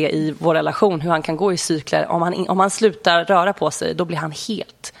sett det i vår relation, hur han kan gå i cykler. Om han slutar röra på sig, då blir han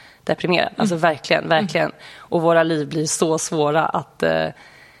helt deprimerad. Alltså verkligen. Och våra liv blir så svåra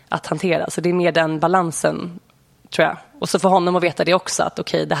att hantera. Så det är mer den balansen, tror jag. Och så för honom att veta det också, att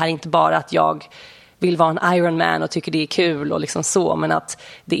okej, det här är inte bara att jag vill vara en Iron Man och tycker det är kul och liksom så, men att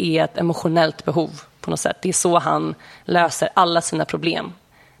det är ett emotionellt behov på något sätt. Det är så han löser alla sina problem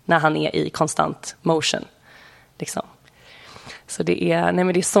när han är i konstant motion liksom. Så det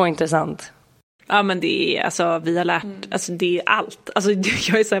är så intressant. Ja, men det är, alltså, vi har lärt, alltså det är allt. Alltså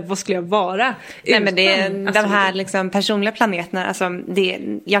jag är så här, vad skulle jag vara? Nej, men det är de här liksom personliga planeterna, alltså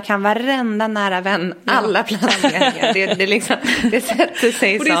jag kan varenda nära vän, alla planeter. Det sätter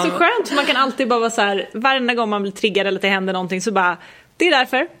sig. Och det är så skönt, för man kan alltid bara vara så här, varenda gång man blir triggad eller det händer någonting, så bara, det är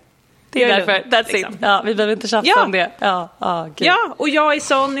därför. Det är därför, that's liksom. It. Ja, vi behöver inte tjafsa om det. Ja, och jag är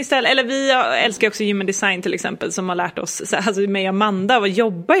sån istället. Eller vi älskar också human design till exempel, som har lärt oss, alltså med Amanda, att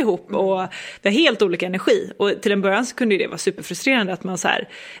jobba ihop. Och vi har helt olika energi. Och till en början så kunde det vara superfrustrerande att man så här,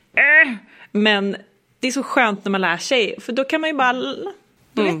 men det är så skönt när man lär sig. För då kan man ju bara,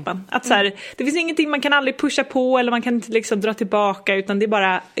 då vet man. Att så här, det finns ingenting, man kan aldrig pusha på, eller man kan inte liksom dra tillbaka, utan det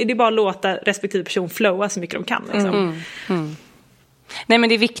är bara att låta respektive person flowa så mycket de kan liksom. Nej, men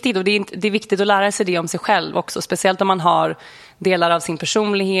det är viktigt, och det är viktigt att lära sig det om sig själv också, speciellt om man har delar av sin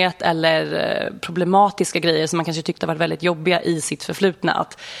personlighet eller problematiska grejer som man kanske tyckte var väldigt jobbiga i sitt förflutna.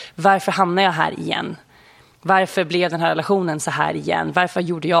 Att varför hamnar jag här igen? Varför blev den här relationen så här igen? Varför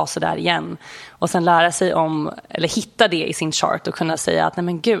gjorde jag så där igen? Och sen lära sig om, eller hitta det i sin chart och kunna säga att nej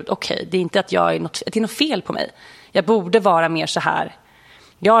men gud, okej, det är inte att det är något fel på mig. Jag borde vara mer så här.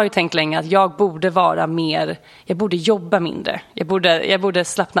 Jag har ju tänkt länge att jag borde vara mer, jag borde jobba mindre. Jag borde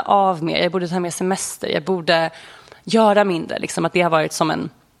slappna av mer, jag borde ta mer semester, jag borde göra mindre. Liksom att det har varit som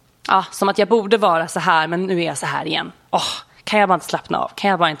som att jag borde vara så här, men nu är jag så här igen. Kan jag bara inte slappna av? Kan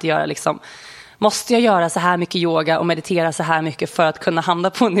jag bara inte göra liksom, måste jag göra så här mycket yoga och meditera så här mycket för att kunna hamna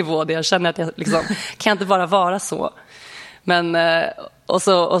på en nivå där jag känner att jag liksom, kan jag inte bara vara så? Men, och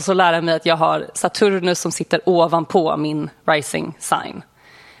så lära mig att jag har Saturnus som sitter ovanpå min rising sign.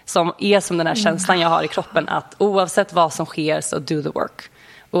 Som är som den här känslan jag har i kroppen, att oavsett vad som sker, så do the work.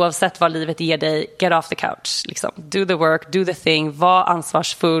 Oavsett vad livet ger dig, get off the couch. Liksom. Do the work, do the thing, var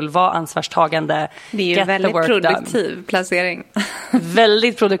ansvarsfull, var ansvarstagande. Det är ju väldigt produktiv placering.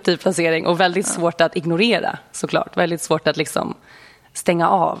 Väldigt produktiv placering, och väldigt svårt att ignorera, såklart. Väldigt svårt att liksom stänga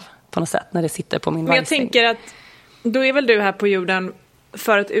av på något sätt när det sitter på min Men jag rising. tänker att då är väl du här på jorden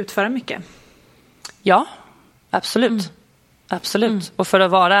för att utföra mycket? Ja, absolut. Absolut. Och för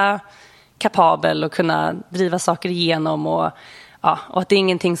att vara kapabel och kunna driva saker igenom, och att det är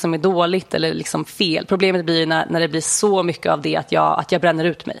ingenting som är dåligt eller liksom fel. Problemet blir när det blir så mycket av det att jag bränner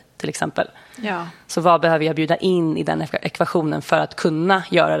ut mig, till exempel. Ja. Så vad behöver jag bjuda in i den ekvationen för att kunna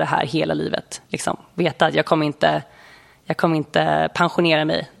göra det här hela livet? Liksom, veta att jag kommer inte pensionera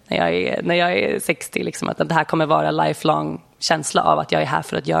mig när jag är 60. Liksom, att det här kommer vara lifelong känsla av att jag är här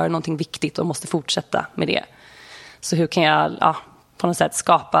för att göra någonting viktigt och måste fortsätta med det. Så hur kan jag på något sätt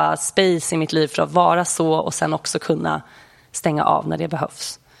skapa space i mitt liv för att vara så, och sen också kunna stänga av när det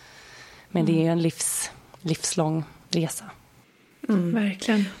behövs. Men det är ju en livslång resa.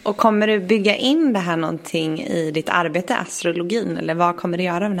 Verkligen. Och kommer du bygga in det här någonting i ditt arbete, astrologin, eller vad kommer du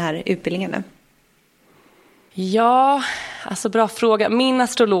göra av den här utbildningen nu? Ja, Alltså bra fråga. Min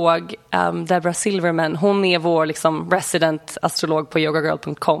astrolog, Deborah Silverman, hon är vår liksom resident astrolog på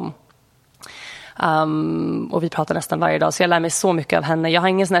yogagirl.com. Och vi pratar nästan varje dag, så jag lär mig så mycket av henne. Jag har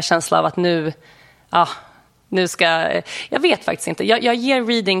ingen sån här känsla av att nu ska... Jag vet faktiskt inte. Jag ger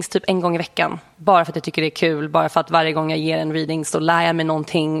readings typ en gång i veckan. Bara för att jag tycker det är kul. Bara för att varje gång jag ger en reading så lär jag mig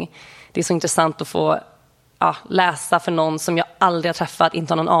någonting. Det är så intressant att få läsa för någon som jag aldrig har träffat.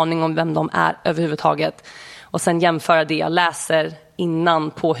 Inte har någon aning om vem de är överhuvudtaget. Och sen jämföra det jag läser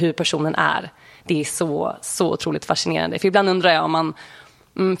innan på hur personen är. Det är så otroligt fascinerande. För ibland undrar jag om man...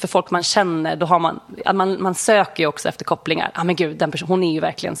 för folk man känner, då har man söker ju också efter kopplingar. Men gud, den personen, hon är ju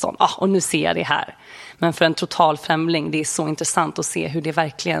verkligen sån. Och nu ser jag det här. Men för en total främling, det är så intressant att se hur det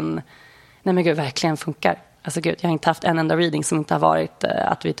verkligen funkar. Alltså gud, jag har inte haft en enda reading som inte har varit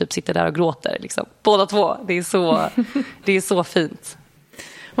att vi typ sitter där och gråter liksom. Båda två, det är så fint.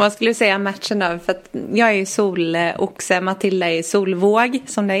 Vad skulle du säga matchen då? För att jag är ju soloxe, Matilda är solvåg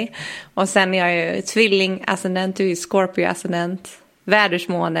som dig. Och sen är jag ju tvilling-ascendent, du är Scorpio-ascendent,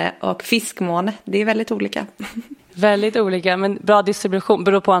 vädersmåne och fiskmåne. Det är väldigt olika. Väldigt olika, men bra distribution,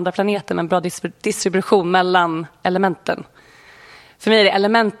 beror på andra planeter, men bra distribution mellan elementen. För mig är det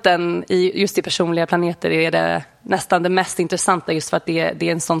elementen just i personliga planeter är det nästan det mest intressanta, just för att det är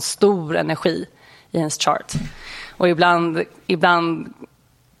en sån stor energi i ens chart. Och ibland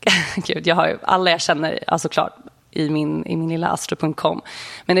gud, jag har ju alla jag känner, alltså klart i min lilla astro.com,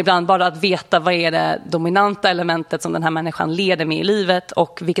 men ibland bara att veta vad är det dominanta elementet som den här människan leder med i livet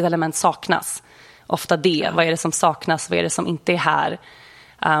och vilket element saknas. Ofta vad är det som saknas, vad är det som inte är här,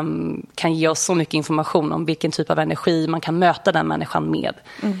 kan ge oss så mycket information om vilken typ av energi man kan möta den människan med.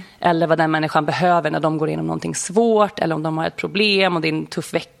 Eller vad den människan behöver när de går igenom någonting svårt, eller om de har ett problem och det är en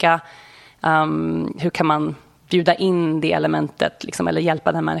tuff vecka. Hur kan man bjuda in det elementet liksom, eller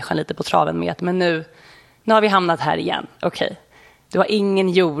hjälpa den människan lite på traven med att men nu har vi hamnat här igen. Okej. Du har ingen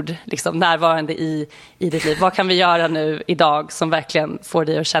jord liksom, närvarande i ditt liv. Vad kan vi göra nu idag som verkligen får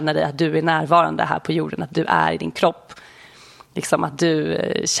dig att känna dig att du är närvarande här på jorden, att du är i din kropp. Liksom, att du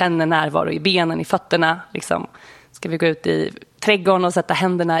känner närvaro i benen, i fötterna. Liksom. Ska vi gå ut i trädgården och sätta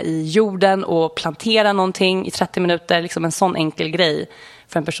händerna i jorden och plantera någonting i 30 minuter. Liksom en sån enkel grej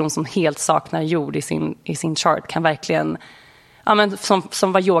för en person som helt saknar jord i sin chart kan verkligen,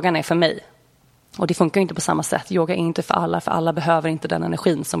 som vad yogan är för mig. Och det funkar inte på samma sätt. Yoga är inte för alla behöver inte den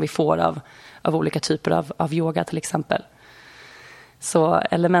energin som vi får av olika typer av yoga till exempel. Så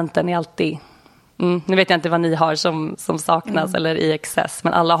elementen är alltid... nu vet jag inte vad ni har som saknas eller i excess,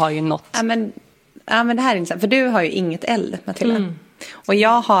 men alla har ju något. Ja, men det här är intressant, för du har ju inget eld, Matilda. Och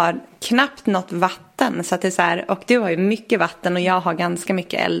jag har knappt något vatten, så att det är så här, och du har ju mycket vatten och jag har ganska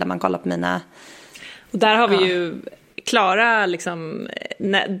mycket eld när man kollar på mina... Och där har vi ju Klara, liksom,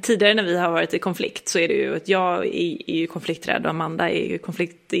 tidigare när vi har varit i konflikt så är det ju att jag är ju konflikträdd och Amanda är ju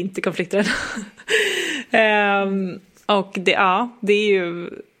inte konflikträdd. Och det är ju...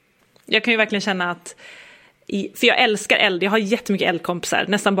 Jag kan ju verkligen känna att... För jag älskar eld. Jag har jättemycket eldkompisar.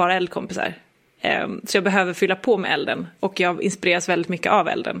 Nästan bara eldkompisar. Så jag behöver fylla på med elden. Och jag inspireras väldigt mycket av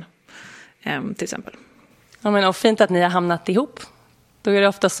elden. Till exempel. Ja, men och fint att ni har hamnat ihop. Då är det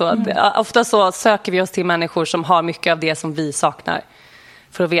ofta så söker vi oss till människor som har mycket av det som vi saknar.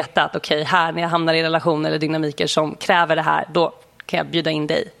 För att veta att okej, här när jag hamnar i relationer eller dynamiker som kräver det här, då kan jag bjuda in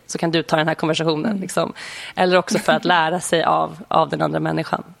dig. Så kan du ta den här konversationen. Liksom. Eller också för att lära sig av den andra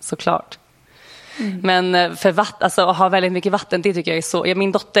människan, såklart. Men för att ha väldigt mycket vatten, det tycker jag är så...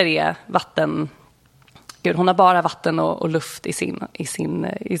 min dotter är vatten... Gud, hon har bara vatten och luft i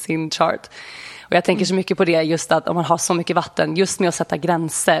sin chart. Och jag tänker så mycket på det, just att om man har så mycket vatten, just med att sätta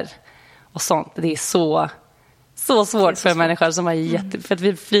gränser och sånt, det är så svårt för människor som har för att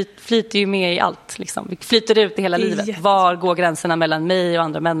vi flyter ju med i allt liksom. Vi flyter ut i hela livet. Var går gränserna mellan mig och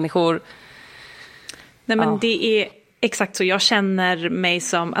andra människor? Nej, men det är exakt så. Jag känner mig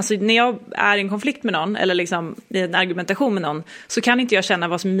som, alltså när jag är i en konflikt med någon eller liksom i en argumentation med någon, så kan inte jag känna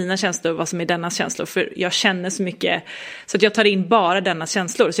vad som är mina känslor och vad som är dennas känslor, för jag känner så mycket så att jag tar in bara dennas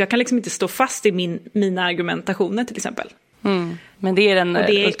känslor, så jag kan liksom inte stå fast i mina argumentationer till exempel. Men det är den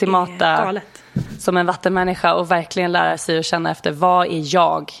ultimata som en vattenmänniska, och verkligen lära sig att känna efter vad är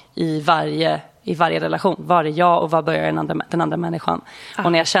jag i varje relation. Vad är jag och vad börjar den andra människan?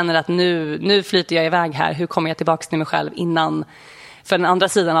 Och när jag känner att nu flyter jag iväg här, hur kommer jag tillbaka till mig själv innan? För den andra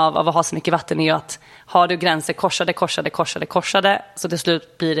sidan av att ha så mycket vatten är ju att har du gränser korsade, så till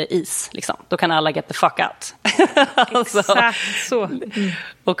slut blir det is. Liksom. Då kan alla get the fuck out. Exakt så.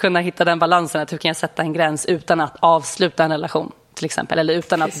 Och kunna hitta den balansen, att hur kan jag sätta en gräns utan att avsluta en relation. till exempel, eller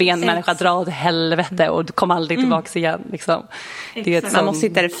utan att be en människa dra åt helvete och kom aldrig tillbaka igen liksom. Det är Man måste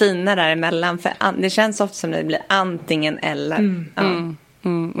hitta det fina däremellan, för det känns ofta som det blir antingen eller.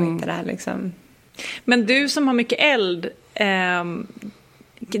 Och inte det här liksom. Men du som har mycket eld,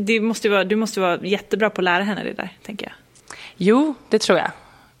 du måste vara jättebra på att lära henne det där, tänker jag. Jo, det tror jag.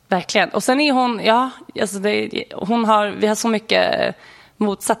 Verkligen. Och sen är hon, alltså vi har så mycket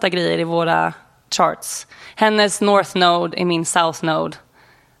motsatta grejer i våra charts. Hennes North Node är min South Node.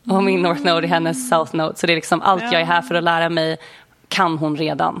 Och min North Node är hennes South Node. Så det är liksom allt jag är här för att lära mig kan hon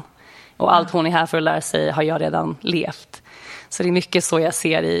redan. Och allt hon är här för att lära sig har jag redan levt. Så det är mycket så jag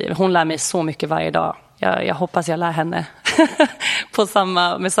ser hon lär mig så mycket varje dag. Jag hoppas jag lär henne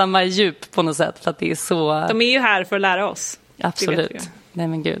med samma djup på något sätt. För att det är så... De är ju här för att lära oss. Absolut. Nej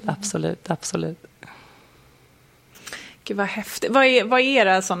men gud, absolut. Gud vad häftigt. Vad är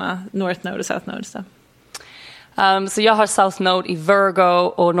era sådana North Node och South Nodes då? Så jag har South Node i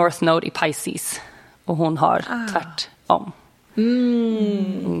Virgo och North Node i Pisces. Och hon har tvärtom.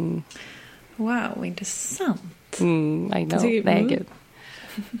 Wow, intressant. I know. Nej, gud.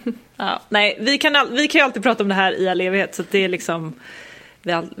 Nej, vi kan ju alltid prata om det här i all evighet, så att det är liksom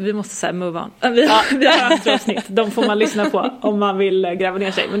vi måste säga move on. Vi har avsnitt, de får man lyssna på om man vill gräva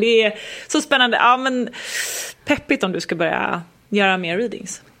ner sig. Men det är så spännande. Ja, men peppigt om du ska börja göra mer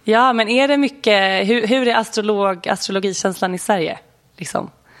readings. Ja, men är det mycket, hur är astrologikänslan i Sverige liksom?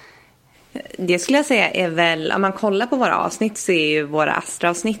 Det skulle jag säga är väl, om man kollar på våra avsnitt så är ju våra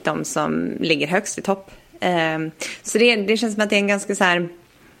astroavsnitt de som ligger högst i topp. Så det känns som att det är en ganska så här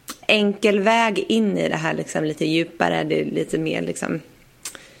enkel väg in i det här liksom, lite djupare, det är lite mer liksom,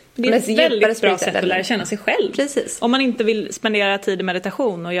 det är ett väldigt bra sätt att lära känna sig själv. Precis. Om man inte vill spendera tid i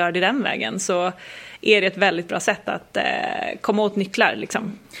meditation och göra det den vägen, så är det ett väldigt bra sätt att komma åt nycklar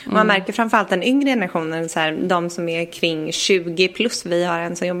liksom. Man märker framförallt den yngre generationen, så här, de som är kring 20 plus, vi har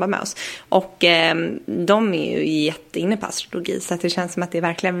en som jobbar med oss, och de är ju jätteinne på astrologi, så att det känns som att det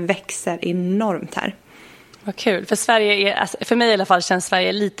verkligen växer enormt här. Vad kul, för Sverige är, för mig i alla fall känns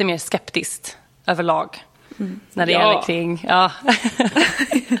Sverige lite mer skeptiskt överlag. När det gäller kring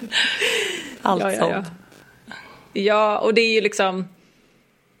allt sånt. Ja, och det är ju liksom,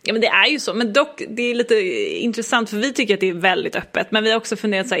 ja men det är ju så, men dock det är lite intressant, för vi tycker att det är väldigt öppet, men vi har också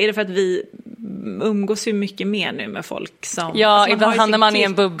funderat så här, är det för att vi umgås ju mycket mer nu med folk som... Ja, alltså ibland hamnar man i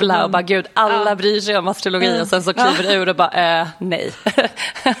en bubbla och bara gud, alla bryr sig om astrologi och sen så kliver det ur och bara nej.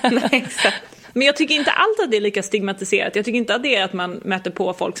 Nej, exakt. Men jag tycker inte alltid att det är lika stigmatiserat. Jag tycker inte att det är att man möter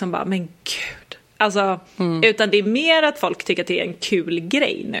på folk som bara, men gud. Alltså, utan det är mer att folk tycker att det är en kul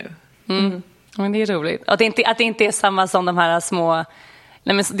grej nu. Men det är roligt. Och att det inte är samma som de här små...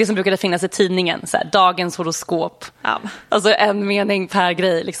 Nej, men det som brukade finnas i tidningen, så här, dagens horoskop. Ja. Alltså en mening per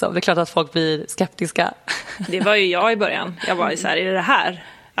grej. Liksom. Det är klart att folk blir skeptiska. Det var ju jag i början. Jag var ju så här, är det här?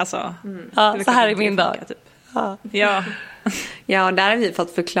 Alltså, så här är min dag. Typ. Ja. Ja, och där har vi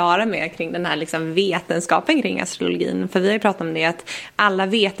fått förklara mer kring den här liksom vetenskapen kring astrologin. För vi har ju pratat om det att alla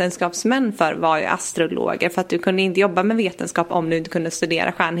vetenskapsmän för var ju astrologer. För att du kunde inte jobba med vetenskap om du inte kunde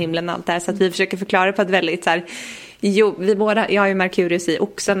studera stjärnhimlen och allt det här. Så att vi försöker förklara på ett väldigt så här... Jo, jag har ju Merkurius i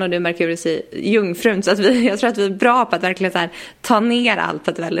Oxen och du Merkurius i Jungfrun. Så att jag tror att vi är bra på att verkligen så här, ta ner allt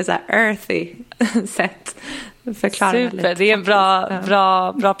på ett väldigt så här earthy sätt. Förklara super, lite. det är en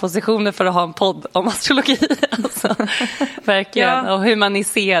bra positioner för att ha en podd om astrologi. Alltså, verkligen. Ja. Och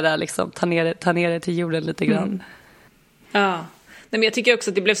humanisera, liksom, ta ner det till jorden lite grann. Ja, men jag tycker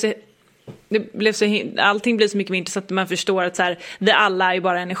också att allting blir så mycket mer intressant när man förstår att så här, vi alla är ju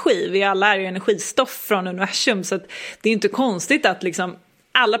bara energi. Vi alla är ju energistoff från universum, så att det är inte konstigt att liksom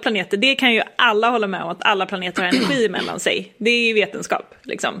alla planeter, det kan ju alla hålla med om, att alla planeter har energi mellan sig. Det är ju vetenskap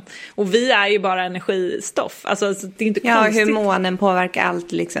liksom. Och vi är ju bara energistoff. Alltså det är inte konstigt. Ja, hur månen påverkar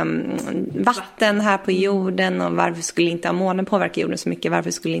allt liksom, vatten här på jorden, och varför skulle inte månen påverka jorden så mycket?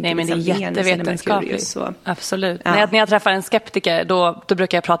 Varför skulle inte men det är jättevetenskapligt. Så... Absolut. Ja. När jag träffar en skeptiker då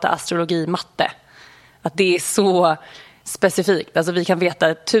brukar jag prata astrologi-matte. Att det är så specifikt. Alltså vi kan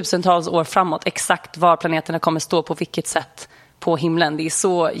veta tusentals år framåt exakt var planeterna kommer stå på vilket sätt på himlen. Det är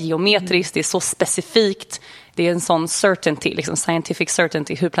så geometriskt, det är så specifikt. Det är en sån certainty, liksom scientific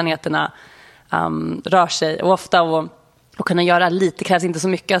certainty, hur planeterna rör sig. Och ofta att kunna göra lite, krävs inte så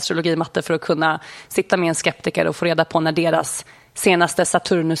mycket astrologi-matte för att kunna sitta med en skeptiker och få reda på när deras senaste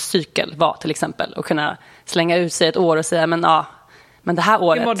Saturnus-cykel var till exempel. Och kunna slänga ut sig ett år och säga, men det här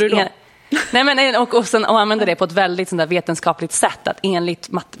året... Hur mår du då? Nej, men, och sen använda det på ett väldigt sånt där vetenskapligt sätt, att enligt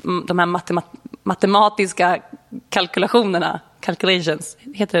de här matematiska calculations,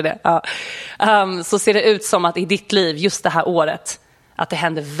 heter det? Ja. Så ser det ut som att i ditt liv just det här året att det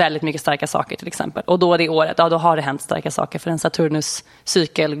händer väldigt mycket starka saker till exempel. Och då det året, då har det hänt starka saker. För en Saturnus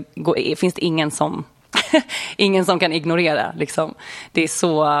cykel finns det ingen som kan ignorera. Liksom. Det är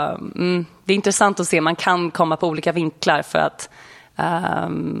så det är intressant att se. Man kan komma på olika vinklar för att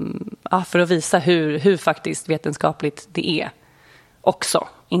visa hur faktiskt vetenskapligt det är också.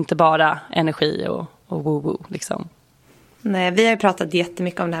 Inte bara energi och woo-woo liksom. Nej, vi har ju pratat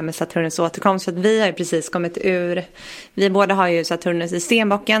jättemycket om det här med Saturnus återkomst, för att vi har ju precis kommit ur, vi båda har ju Saturnus i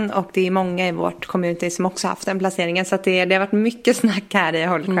stenbocken och det är många i vårt community som också haft den placeringen, så att det har varit mycket snack här i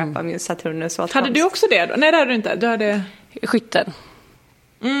Holy Crap om just Saturnus återkomst. Hade du också det då? Nej, det hade du inte. Du hade... Skytten.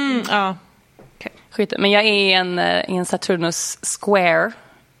 Ja. Okay. Skytten. Men jag är i en Saturnus square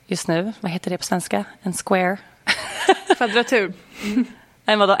just nu. Vad heter det på svenska? En square? Kvadratur.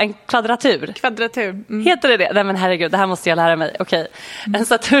 Nej, vadå? En kvadratur? Kvadratur. Heter det? Nej, men herregud, det här måste jag lära mig. Okej. En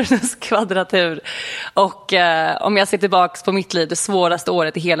Saturnus kvadratur. Och om jag ser tillbaka på mitt liv, det svåraste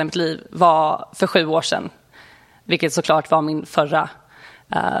året i hela mitt liv var för 7 år sedan. Vilket såklart var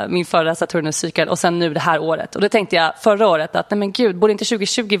min förra Saturnus-cykel. Och sen nu det här året. Och då tänkte jag förra året att nej men gud, borde inte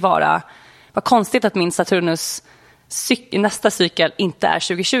 2020 vara... Vad konstigt att min Saturnus nästa cykel inte är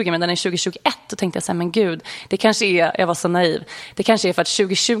 2020 men den är 2021. Då tänkte jag så här, men gud, det kanske är, jag var så naiv, det kanske är för att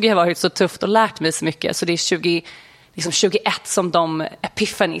 2020 har varit så tufft och lärt mig så mycket, så det är 2021 som de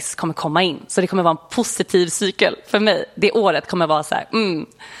epiphanies kommer komma in, så det kommer vara en positiv cykel för mig. Det året kommer vara så här,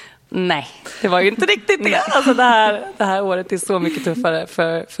 nej, det var ju inte riktigt det. Alltså det här året är så mycket tuffare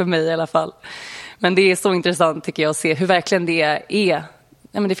för mig i alla fall. Men det är så intressant tycker jag att se hur verkligen det är.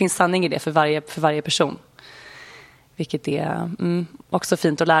 Ja, men det finns sanning i det för varje person. Vilket är också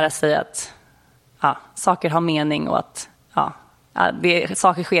fint att lära sig att saker har mening och att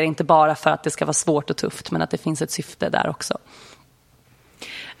saker sker inte bara för att det ska vara svårt och tufft, men att det finns ett syfte där också.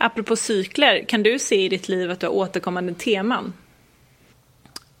 Apropå cykler, kan du se i ditt liv att du har återkommande teman?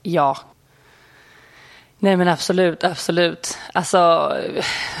 Ja. Nej men absolut. Alltså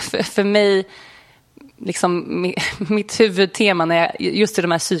för mig liksom mitt huvudtema när jag, just i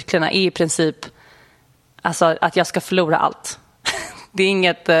de här cyklerna är i princip alltså att jag ska förlora allt. Det är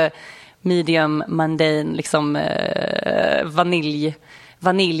inget medium mundane liksom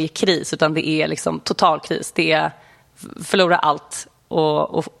vaniljkris, utan det är liksom total kris. Det är förlora allt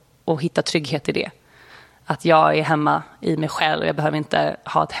och hitta trygghet i det. Att jag är hemma i mig själv och jag behöver inte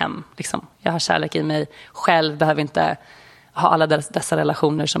ha ett hem. Liksom. Jag har kärlek i mig själv, behöver inte ha alla dessa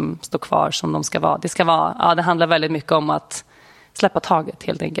relationer som står kvar som de ska vara. Det handlar väldigt mycket om att släppa taget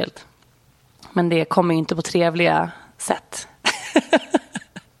helt enkelt. Men det kommer ju inte på trevliga sätt.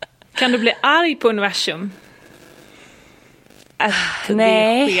 Kan du bli arg på universum? Att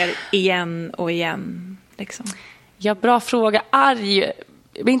det sker igen och igen. Liksom. Ja, bra fråga. Jag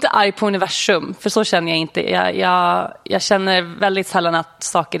blir inte arg på universum, för så känner jag inte. Jag känner väldigt sällan att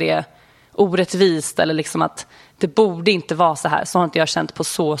saker är orättvist eller liksom att det borde inte vara så här. Så har inte jag känt på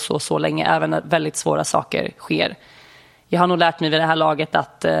så länge, även när väldigt svåra saker sker. Jag har nog lärt mig vid det här laget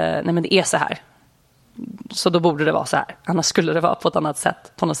att nej men det är så här. Så då borde det vara så här. Annars skulle det vara på ett annat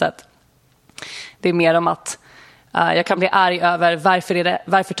sätt, på något sätt. Det är mer om att jag kan bli arg över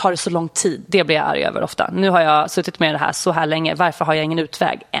varför tar det så lång tid. Det blir jag arg över ofta. Nu har jag suttit med det här så här länge. Varför har jag ingen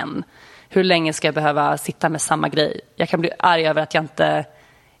utväg än? Hur länge ska jag behöva sitta med samma grej? Jag kan bli arg över att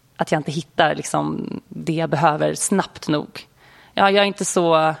jag inte hittar liksom det jag behöver snabbt nog. Ja, jag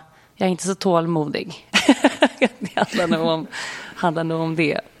är inte så tålmodig. Det handlar nog om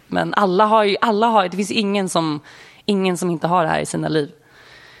det. Men alla har det finns ingen som inte har det här i sina liv.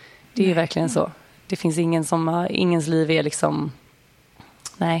 Det är ju verkligen så. Det finns ingens liv är liksom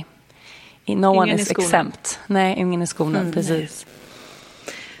nej. No one is exempt. Nej, ingen är skonad, precis.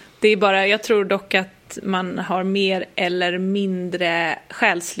 Det är bara, jag tror dock att man har mer eller mindre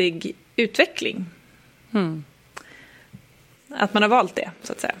själslig utveckling. Att man har valt det,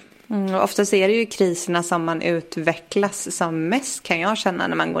 så att säga. Och oftast är det ju kriserna som man utvecklas som mest, kan jag känna,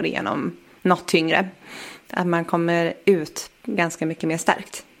 när man går igenom något tyngre. Att man kommer ut ganska mycket mer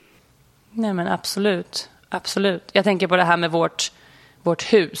stärkt. Nej, men absolut. Jag tänker på det här med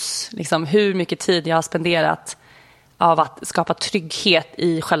vårt hus. Liksom hur mycket tid jag har spenderat av att skapa trygghet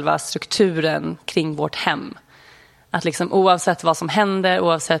i själva strukturen kring vårt hem. Att liksom oavsett vad som händer,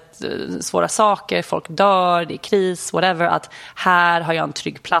 oavsett svåra saker, folk dör, det är kris, whatever, att här har jag en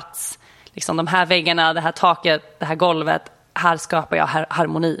trygg plats. Liksom de här väggarna, det här taket, det här golvet, här skapar jag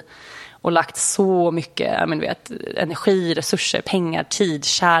harmoni. Och lagt så mycket energi, resurser, pengar, tid,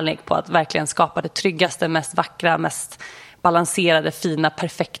 kärlek på att verkligen skapa det tryggaste, mest vackra, mest balanserade, fina,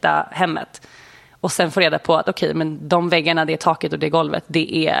 perfekta hemmet. Och sen få reda på att okej, men de väggarna, det taket och det golvet,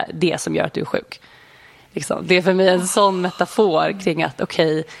 det är det som gör att du är sjuk. Liksom. Det är för mig en sån metafor kring att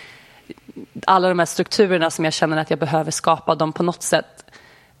okej, alla de här strukturerna som jag känner att jag behöver skapa, de på något sätt,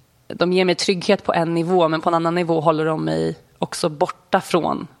 de ger mig trygghet på en nivå, men på en annan nivå håller de mig också borta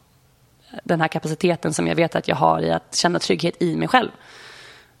från den här kapaciteten som jag vet att jag har i att känna trygghet i mig själv.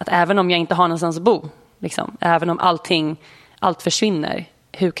 Att även om jag inte har någonstans att bo, liksom, även om allt försvinner,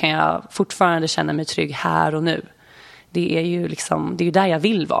 hur kan jag fortfarande känna mig trygg här och nu? Det är ju liksom, det är ju där jag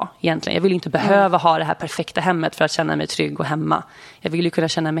vill vara egentligen. Jag vill inte behöva ha det här perfekta hemmet för att känna mig trygg och hemma. Jag vill ju kunna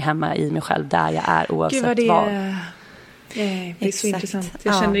känna mig hemma i mig själv där jag är, oavsett var. Det är så intressant.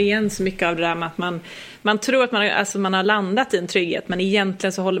 Jag känner igen så mycket av det där med att man tror att man har landat i en trygghet, men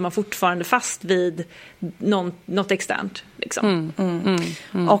egentligen så håller man fortfarande fast vid något externt. Liksom.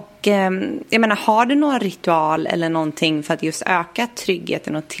 Och jag menar, har du någon ritual eller någonting för att just öka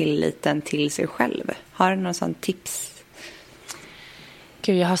tryggheten och tilliten till sig själv? Har du någon sån tips?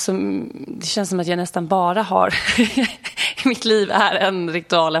 Gud, det känns som att jag nästan bara har mitt liv är en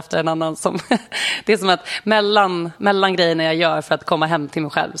ritual efter en annan. Det är som att mellan grejerna jag gör för att komma hem till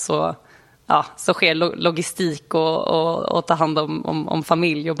mig själv så sker logistik och ta hand om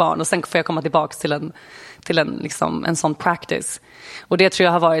familj och barn. Och sen får jag komma tillbaka till en sån practice. Och det tror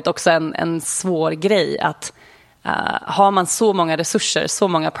jag har varit också en svår grej att har man så många resurser, så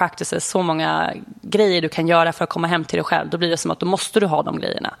många practices, så många grejer du kan göra för att komma hem till dig själv, då blir det som att då måste du ha de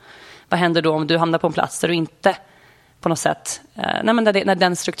grejerna. Vad händer då om du hamnar på en plats där du inte på något sätt, när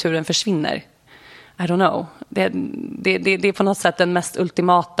den strukturen försvinner? I don't know. Det är på något sätt den mest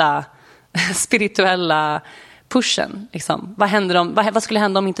ultimata spirituella pushen. Liksom. Vad skulle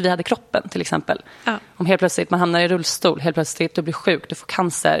hända om inte vi hade kroppen, till exempel? Ja. Om helt plötsligt man hamnar i rullstol, helt plötsligt du blir sjuk, du får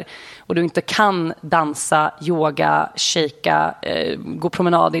cancer och du inte kan dansa, yoga, shaka, gå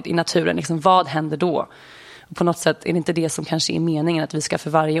promenad i naturen. Liksom, vad händer då? Och på något sätt är det inte det som kanske är meningen, att vi ska för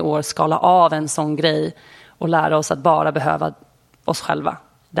varje år skala av en sån grej och lära oss att bara behöva oss själva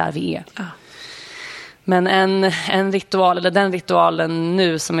där vi är. Ja. Men en ritual, eller den ritualen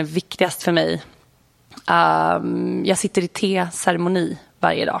nu som är viktigast för mig, jag sitter i teceremoni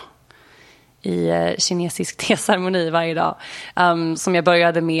varje dag. I kinesisk teceremoni varje dag. Som jag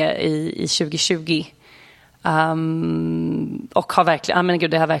började med i 2020. Och har verkligen,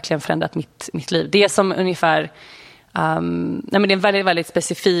 det har verkligen förändrat mitt liv. Det är som ungefär, det är en väldigt, väldigt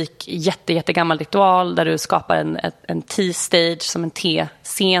specifik, jättegammal ritual där du skapar en tea stage, som en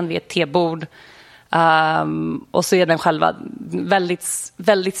tescen vid ett tebord. Och så är den själva väldigt,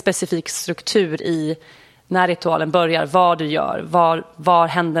 väldigt specifik struktur i när ritualen börjar, vad du gör, var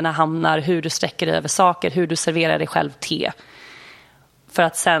händerna hamnar, hur du sträcker dig över saker, hur du serverar dig själv te. För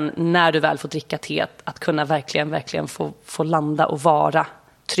att sen när du väl får dricka teet, att kunna verkligen få landa och vara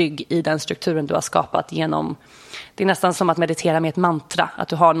trygg i den strukturen du har skapat genom. Det är nästan som att meditera med ett mantra, att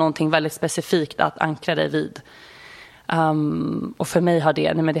du har någonting väldigt specifikt att ankra dig vid. Och för mig har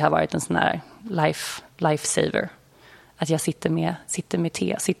det har varit en sån här lifesaver. Att jag sitter med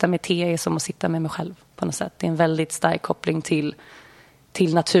te. Sitta med te är som att sitta med mig själv på något sätt. Det är en väldigt stark koppling till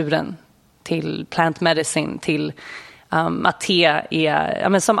naturen, till plant medicine, till att te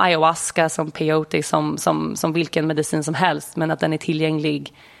är som ayahuasca, som peyote, som vilken medicin som helst, men att den är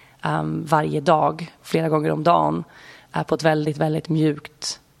tillgänglig varje dag, flera gånger om dagen, på ett väldigt, väldigt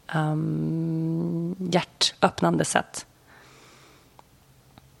mjukt, hjärtöppnande sätt.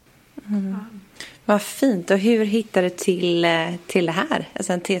 Vad fint. Och hur hittade du till det här?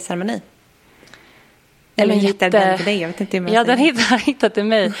 Alltså en teceremoni? Eller hittade den till dig? Jag vet inte hur den hittade till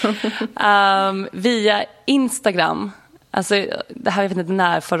mig. Via Instagram. Alltså, det här, jag vet inte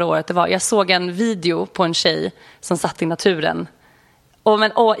när förra året det var. Jag såg en video på en tjej som satt i naturen.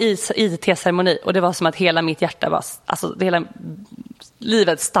 Och i teceremoni. Och det var som att hela mitt hjärta var, alltså hela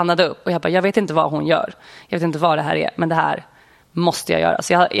livet stannade upp. Och jag vet inte vad hon gör. Jag vet inte vad det här är. Men det här måste jag göra.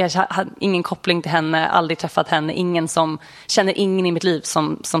 Så jag hade ingen koppling till henne. Aldrig träffat henne. Känner ingen i mitt liv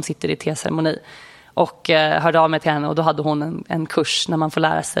som sitter i teceremoni. Och hörde av mig till henne. Och då hade hon en kurs när man får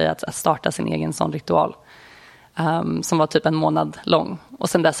lära sig att starta sin egen sån ritual. Som var typ en månad lång. Och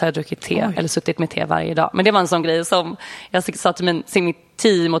sen dess har jag druckit te. Eller suttit med te varje dag. Men det var en sån grej som jag sa till mitt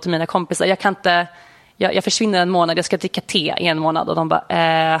team och till mina kompisar. Jag kan inte... Jag försvinner en månad, jag ska dricka te i en månad. Och de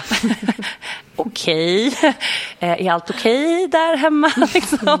bara, okej. Är allt okej där hemma?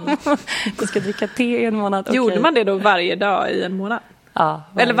 Liksom. Jag ska dricka te i en månad. Okay. Gjorde man det då varje dag i en månad? Ja.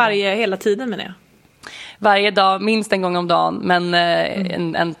 Eller hela tiden, menar jag? Varje dag, minst en gång om dagen. Men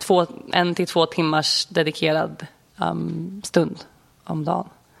en till 2 timmars dedikerad stund om dagen.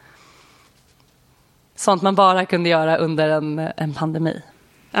 Sånt man bara kunde göra under en pandemi.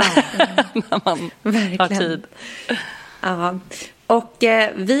 Ja. När man har tid. Ja. Och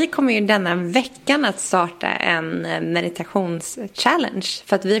vi kommer ju denna veckan att starta en meditationschallenge.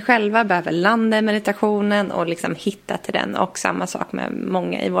 För att vi själva behöver landa i meditationen och liksom hitta till den. Och samma sak med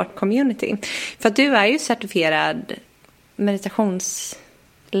många i vårt community. För att du är ju certifierad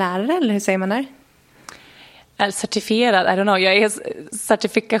meditationslärare, eller hur säger man där? Certifierad, I don't know. Jag är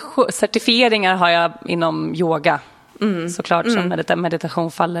certifieringar har jag inom yoga. Såklart som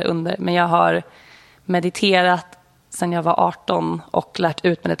meditation faller under. Men jag har mediterat sen jag var 18 och lärt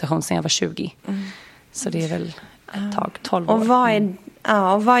ut meditation sen jag var 20. Så det är väl ett tag, 12 år. Och vad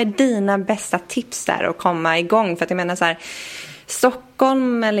är dina bästa tips där att komma igång? För att jag menar så här,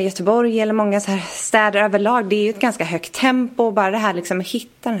 Stockholm eller Göteborg eller många så här städer överlag, det är ju ett ganska högt tempo. Bara det här liksom att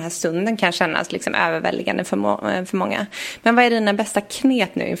hitta den här stunden kan kännas liksom överväldigande för många. Men vad är dina bästa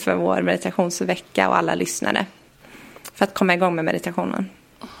knep nu inför vår meditationsvecka och alla lyssnare? För att komma igång med meditationen.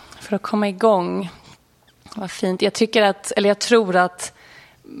 För att komma igång, vad fint. Jag tror att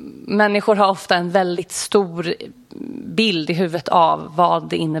människor har ofta en väldigt stor bild i huvudet av vad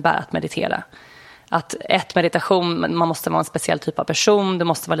det innebär att meditera. Att meditation, man måste vara en speciell typ av person. Det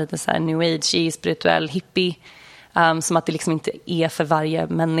måste vara lite så här new age, spirituell, hippie. Som att det liksom inte är för varje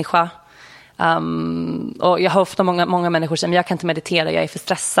människa. Och jag har ofta många människor som säger, men jag kan inte meditera, jag är för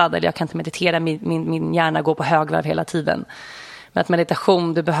stressad. Eller jag kan inte meditera, min hjärna går på högvarv hela tiden. Men att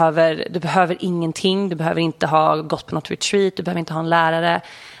meditation, du behöver ingenting. Du behöver inte ha gått på något retreat. Du behöver inte ha en lärare.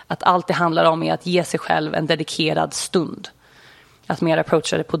 Att allt det handlar om är att ge sig själv en dedikerad stund. Att mer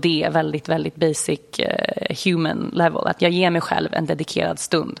approacha det på det väldigt, väldigt basic human level. Att jag ger mig själv en dedikerad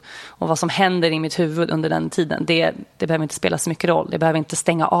stund. Och vad som händer i mitt huvud under den tiden, det behöver inte spela så mycket roll. Det behöver inte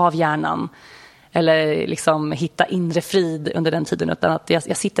stänga av hjärnan. Eller liksom hitta inre frid under den tiden. Utan att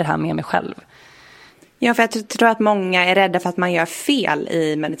jag sitter här med mig själv. Ja, för jag tror att många är rädda för att man gör fel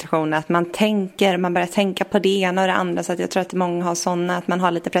i meditationen. Att man börjar tänka på det ena och det andra. Så att jag tror att många har sådana, att man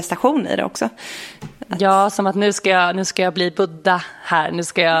har lite prestation i det också. Ja, som att nu ska jag bli Buddha här. Nu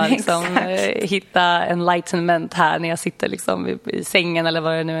ska jag liksom hitta enlightenment här när jag sitter liksom i sängen eller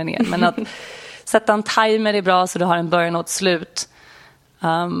vad det nu än är. Men att sätta en timer är bra så du har en början och ett slut.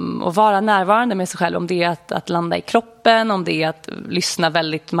 Och vara närvarande med sig själv. Om det är att landa i kroppen, om det är att lyssna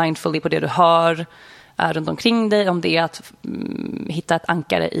väldigt mindfully på det du hör runt omkring dig, om det är att hitta ett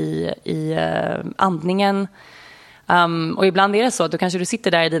ankare i andningen. Och ibland är det så att du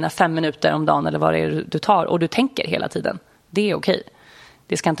sitter där i dina 5 minuter om dagen eller vad det är du tar och du tänker hela tiden. Det är okej.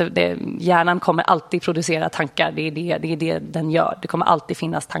 Hjärnan kommer alltid producera tankar. Det är det den gör. Det kommer alltid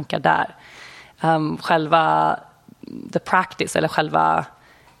finnas tankar där. Själva the practice eller själva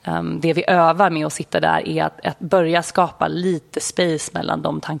det vi övar med att sitta där är att börja skapa lite space mellan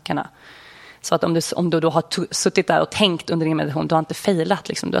de tankarna. Så att om du då har suttit där och tänkt under din meditation, du har inte failat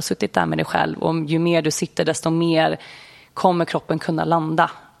liksom. Du har suttit där med dig själv och ju mer du sitter desto mer kommer kroppen kunna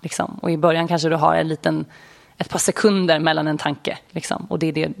landa liksom. Och i början kanske du har ett par sekunder mellan en tanke liksom. Och det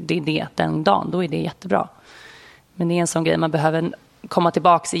är det den dagen, då är det jättebra. Men det är en sån grej man behöver komma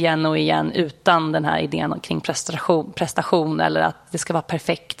tillbaks igen och igen utan den här idén kring prestation eller att det ska vara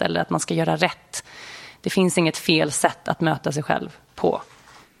perfekt eller att man ska göra rätt. Det finns inget fel sätt att möta sig själv på.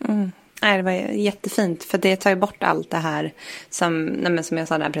 Nej, det var jättefint för det tar ju bort allt det här som jag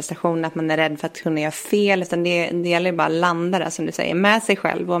sa, den här prestationen, att man är rädd för att kunna göra fel, utan det gäller ju bara att landa där som du säger med sig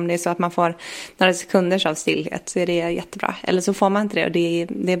själv, och om det är så att man får några sekunder av stillhet så är det jättebra, eller så får man inte det och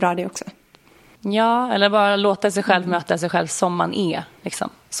det är bra det också. Ja, eller bara låta sig själv möta sig själv som man är liksom.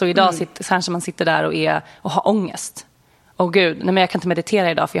 Så idag kanske man sitter där och har ångest. Åh gud, nej men jag kan inte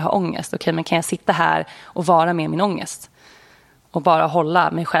meditera idag för jag har ångest. Okej, men kan jag sitta här och vara med min ångest? Och bara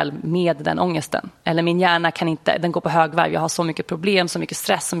hålla mig själv med den ångesten. Eller min hjärna den går på högvarv. Jag har så mycket problem, så mycket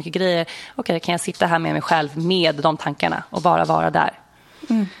stress, så mycket grejer. Okej, kan jag sitta här med mig själv med de tankarna och bara vara där?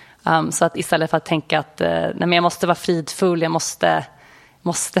 Så att istället för att tänka att nej men jag måste vara fridfull, det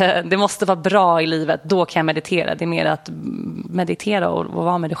måste vara bra i livet, då kan jag meditera. Det är mer att meditera och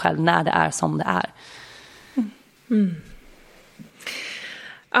vara med dig själv när det är som det är.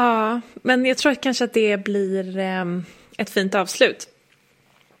 Ja, men jag tror kanske att det blir ett fint avslut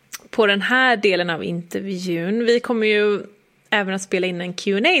på den här delen av intervjun. Vi kommer ju även att spela in en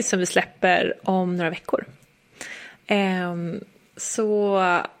Q&A som vi släpper om några veckor. Så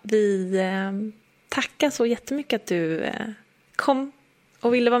vi tackar så jättemycket att du kom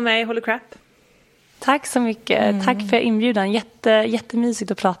och ville vara med i Holy Crap. Tack så mycket. Tack för inbjudan.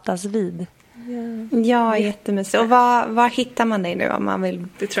 Jättemysigt att pratas vid. Ja, jättemysigt. Och var hittar man dig nu om man vill?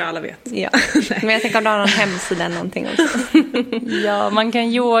 Det tror jag alla vet. Ja. Men jag tänker om du har någon hemsida eller någonting också. Ja, man kan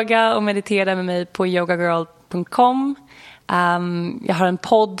yoga och meditera med mig på yogagirl.com. Jag har en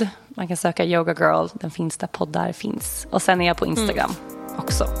podd Man kan söka Yoga Girl, den finns där poddar finns. Och sen är jag på Instagram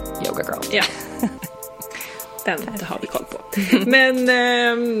också, Yoga Girl. Ja. Den har vi koll på. Men,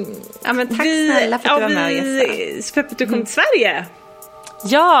 men tack snälla för att du var med och gästade. För att du kom till Sverige.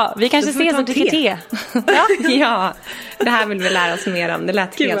 Ja, vi kanske ses och dricker te. Ja, det här vill vi lära oss mer om. Det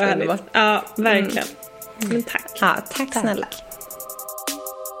lät helt underbart. Ja, verkligen. Men tack. Ja, tack snälla.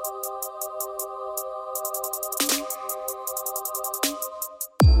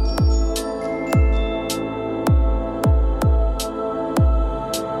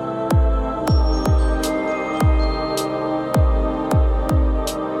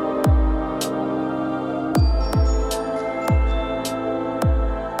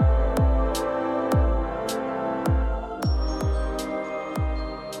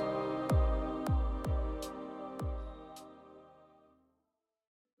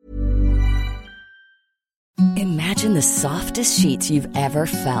 Imagine the softest sheets you've ever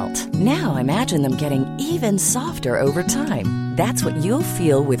felt. Now imagine them getting even softer over time. That's what you'll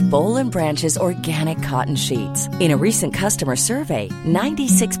feel with Boll & Branch's organic cotton sheets. In a recent customer survey,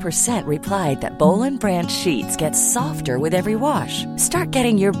 96% replied that Boll & Branch sheets get softer with every wash. Start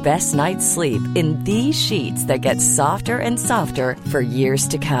getting your best night's sleep in these sheets that get softer and softer for years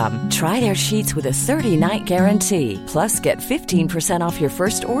to come. Try their sheets with a 30-night guarantee. Plus, get 15% off your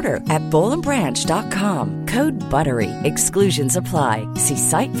first order at bollandbranch.com. Code BUTTERY. Exclusions apply. See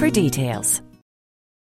site for details.